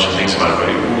intelligent things about it.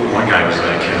 But one guy was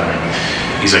like,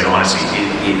 he's like, honestly,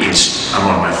 I'm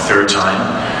on my third time.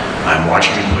 I'm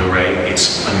watching the Blu-ray.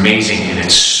 It's amazing, and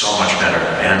it's so much better.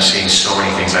 And I'm seeing so many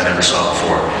things I never saw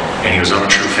before. And he was, I'm a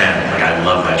true fan. Like, I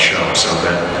love that show. So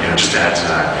that, you know, just to add to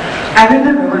that. I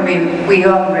remember when we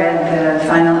all read the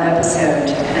final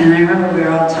episode, and I remember we were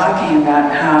all talking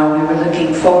about how we were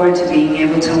looking forward to being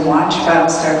able to watch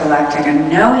BattleStar Galactica,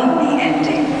 knowing the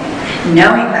ending,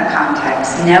 knowing the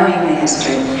context, knowing the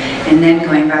history, and then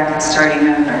going back and starting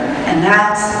over. And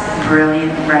that's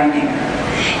brilliant writing,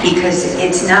 because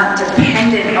it's not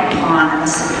dependent upon a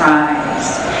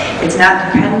surprise. It's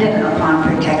not dependent upon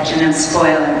protection of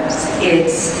spoilers.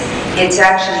 It's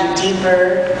actually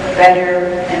deeper,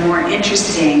 better, and more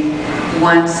interesting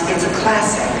once it's a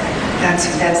classic. That's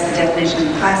the definition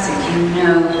of classic. You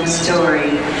know the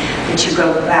story, but you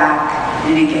go back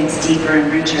and it gets deeper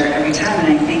and richer every time.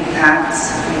 And I think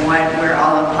that's what we're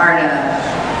all a part of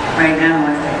right now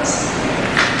with this.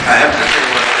 I have to say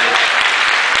one thing.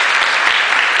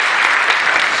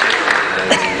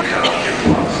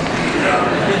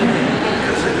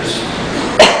 Because it is,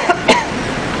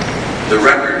 the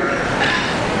record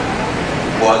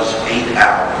was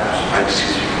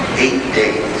 8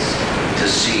 days to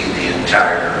see the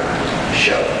entire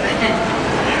show.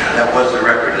 That was the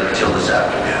record until this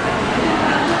afternoon.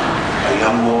 A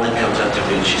young woman comes up to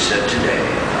me and she said today,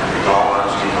 with all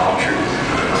honesty and all truth,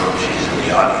 I don't know if she's in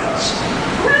the audience,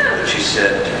 but she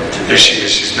said today.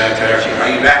 She's back there.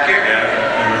 Are you back here? Yeah,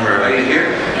 I remember. Are you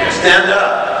here? Stand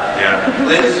up. Yeah.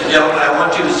 Ladies and gentlemen, I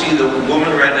want you to see the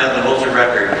woman right now that holds the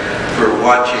record for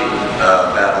watching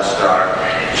Battlestar.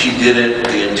 She did it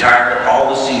all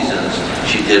the seasons,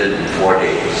 she did it in 4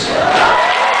 days.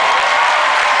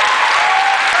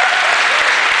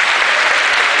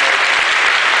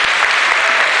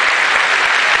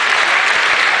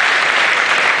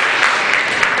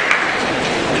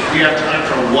 We have time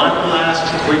for one last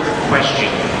quick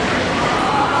question.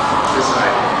 This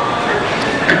side.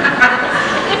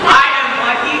 I am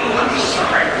lucky, I'm so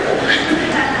sorry.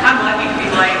 I'm lucky to be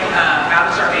like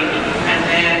Battlestar baby, and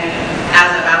then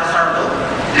as a Battlestar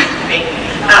baby,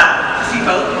 to see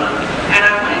both of them. And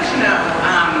I wanted to know,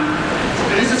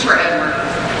 and this is for Edward,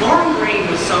 Lauren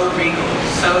Green was so regal,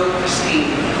 so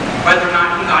pristine, whether or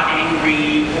not he got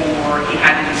angry or he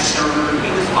had to be stern,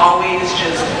 he was always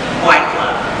just white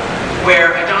glove.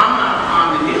 Where Adama on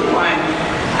the new one,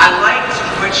 I liked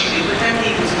what you did with him.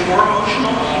 He was more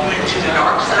emotional. He went to the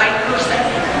dark side per se.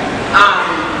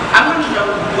 I wanted to know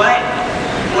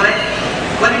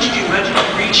what did you do? What did you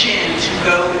reach in to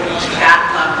go to that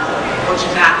level or to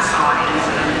that side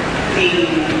instead of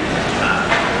being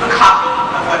a copy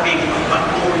of what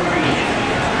Lauren Green did?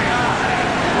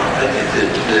 I think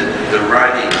that the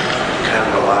writing kind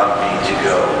of allowed me to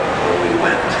go where we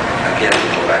went. Again, we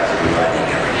go back to the writing,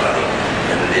 everybody.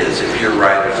 And it is, if you're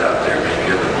writers out there, maybe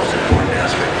you're the most important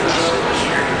aspect of this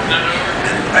industry.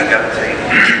 And I gotta tell you,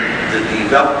 the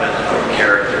development of a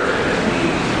character,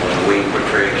 the way you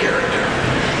portray a character,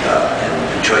 and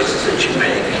the choices that you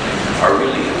make are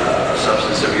really a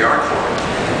substance of your art form.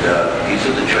 And these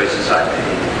are the choices I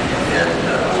made. And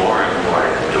Lauren, who I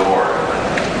adore,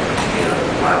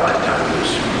 my lifetime,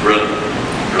 was brilliant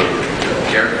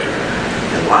character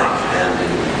in life and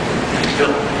in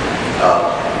film.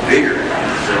 Bigger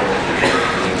in film than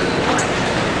even in life.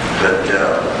 But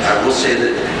I will say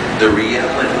that the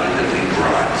reality that we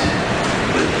brought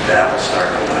with BattleStar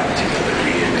Galactica, the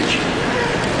reimaging,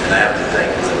 and I have to thank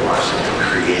Lynn Larson for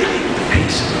creating the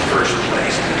piece in the first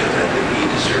place, because I think he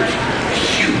deserves a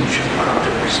huge amount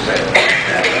of respect for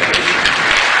that elevation.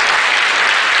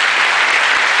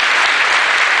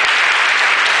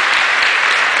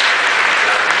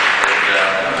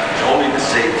 Only to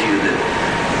say to you that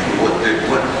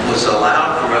what was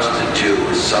allowed for us to do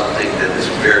is something that is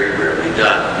very rarely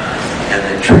done, and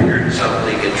it triggered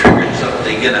something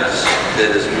in us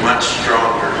that is much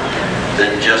stronger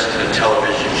than just a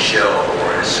television show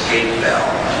or an escape valve.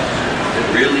 It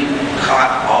really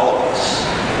caught all of us,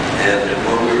 and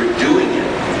when we were doing it,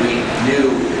 we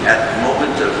knew at the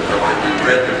moment that we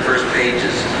read the first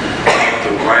pages of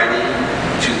the writing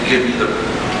to give you the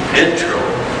intro,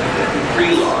 the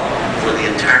prelogue for the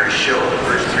entire show, the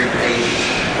first 3 pages,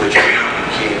 which now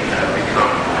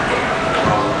become the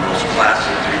most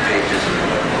classic 3 pages of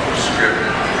the script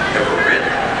ever written,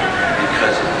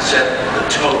 because it set the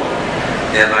tone.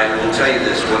 And I will tell you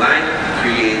this, when I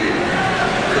created,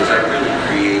 because I really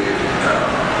created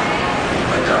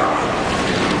Madonna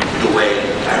the way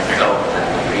I felt that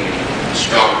would be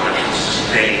strong enough to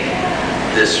sustain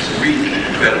this really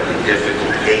incredibly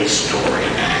difficult A story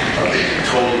of the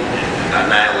total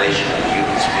annihilation of the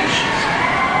human species.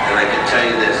 And I can tell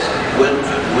you this, when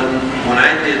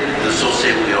I did the So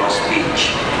Say We All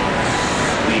speech,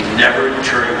 we never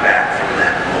turned back from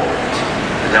that moment.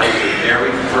 And that was the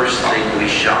very first thing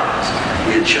we shot.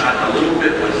 We had shot a little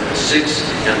bit with 6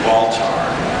 in Baltar,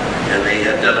 and they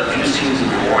had done a few scenes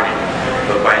in the morning,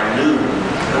 but by noon,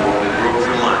 and when we broke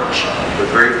for lunch,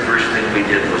 the very first thing we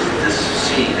did was this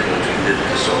scene in which we did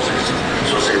the So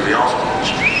Say We All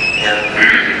speech. And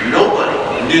nobody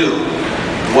knew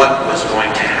what was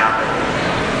going to happen.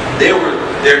 They were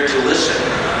there to listen,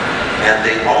 and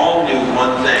they all knew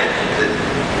one thing, that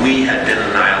we had been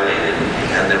annihilated,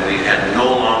 and that we had no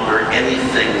longer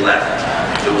anything left.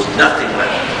 There was nothing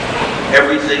left.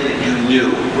 Everything that you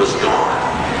knew was gone.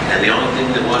 And the only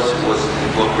thing that was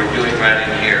what we're doing right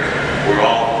in here. We're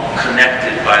all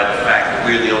connected by the fact that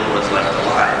we're the only ones left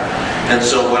alive. And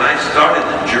so when I started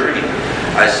the journey,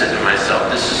 I said to myself,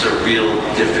 this is a real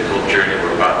difficult journey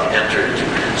we're about to enter into.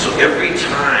 So every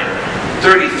time,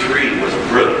 33 was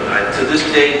brilliant. To this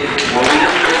day, when we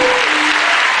entered,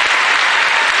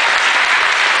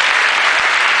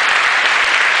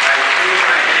 I threw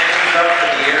my hands up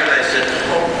in the air and I said,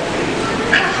 oh,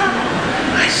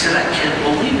 I said, I can't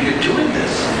believe you're doing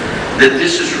this. That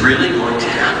this is really going to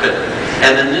happen.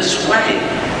 And in this way,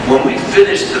 when we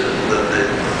finished the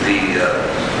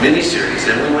miniseries,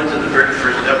 and we went to the very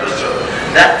first episode,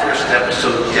 that first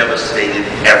episode devastated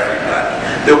everybody.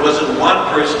 There wasn't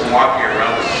one person walking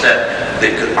around the set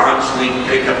that could honestly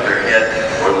pick up their head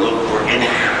or look for any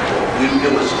animal.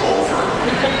 It was over.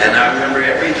 And I remember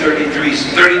every 33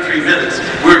 minutes,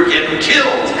 we were getting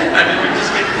killed. I mean, we were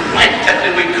just getting wiped out,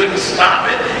 and we couldn't stop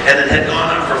it. And it had gone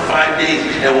on for 5 days.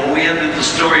 And when we ended the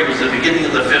story, it was the beginning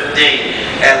of the 5th day.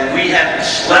 And we hadn't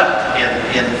slept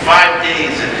in 5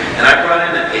 days. And I brought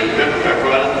in the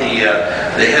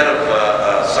head of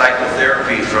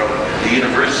psychotherapy from the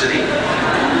university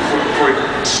for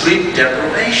sleep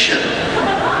deprivation.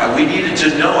 We needed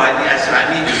to know. I said, I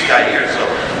need this guy here. So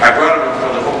I brought him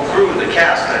for the whole crew, the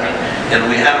cast. And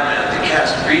we had him at the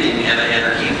cast reading, and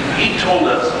he told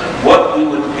us what we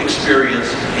would experience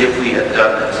if we had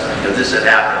done this, if this had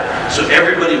happened. So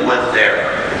everybody went there.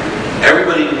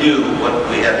 Everybody knew what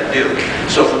we had to do.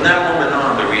 So from that moment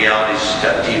on, the realities just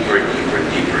got deeper and deeper and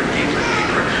deeper and deeper and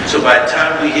deeper. So by the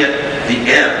time we hit the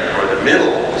end, or the middle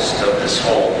of this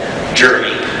whole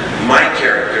journey, my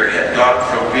character had gone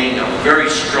from being a very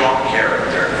strong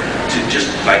character to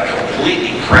just like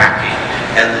completely cracking,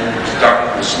 and then starting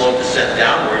the slow descent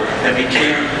downward, and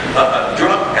became a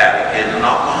drug addict and an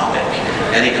alcoholic,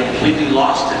 and he completely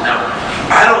lost it. Now,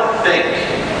 I don't think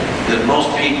that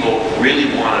most people really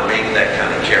want to make that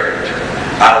kind of character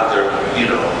out of their,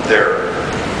 their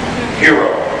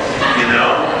hero,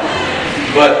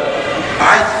 But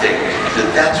I think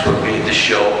that that's what made the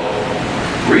show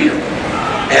real.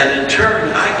 And in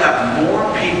turn, I got more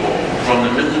people from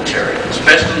the military,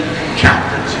 especially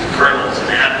captains and colonels and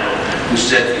admirals, who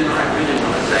said, I really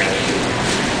want to thank you.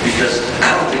 because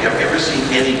I don't think I've ever seen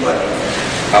anybody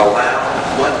allow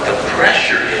what the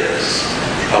pressure is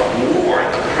of war,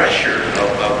 the pressure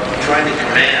of trying to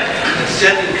command and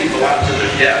sending people out to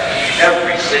their death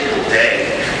every single day.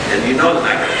 And you know they're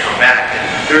not going to come back. And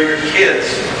they're your kids.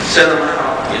 Send them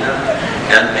out, you know.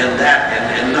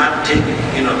 And not taking,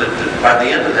 you know, by the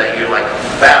end of that, you're like a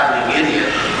babbling idiot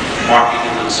walking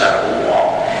into the side of a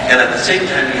wall. And at the same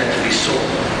time, you have to be so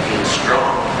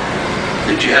strong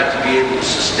that you have to be able to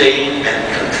sustain and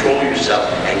control yourself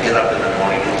and get up in the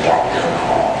morning and walk down the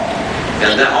hall.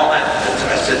 And then all that,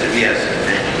 I said to me, I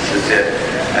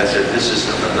said, this is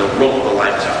the role of a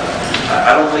lifetime.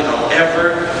 I don't think I'll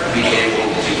ever be able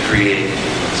to create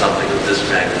something of this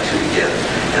magnitude again.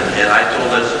 And I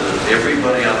told us,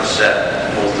 everybody on the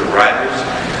set, both the writers,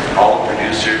 all the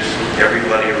producers,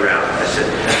 everybody around, I said,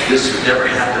 this has never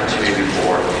happened to me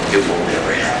before. It will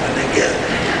never happen again.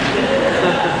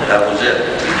 That was it.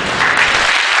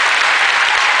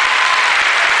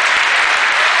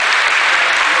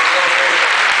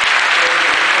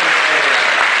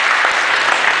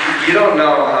 You don't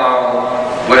know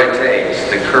what it takes,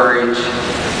 the courage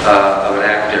of an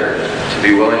actor to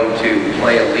be willing to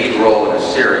play a lead role in a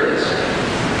series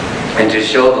and to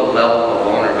show the level of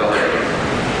vulnerability,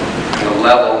 the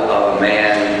level of a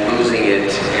man losing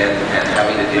it and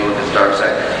having to deal with his dark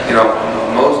side. You know,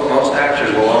 most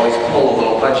actors will always pull a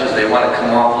little punches. They want to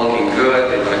come off looking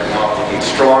good. They want to come off looking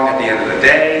strong at the end of the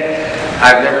day.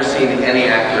 I've never seen any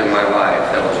actor in my life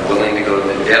that was willing to go to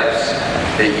the depths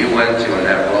that you went to in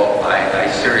that role. I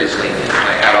seriously,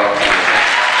 my hat off to you.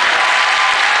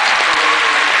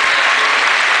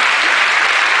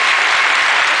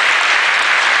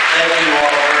 Thank you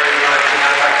all very much. And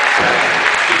I'd like to say,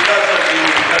 because of you,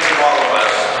 because of all of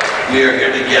us, we are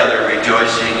here together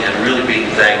rejoicing and really being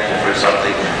thankful for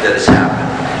something that has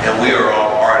happened. And we are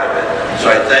all part of it.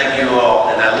 So I thank you all,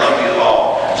 and I love you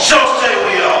all so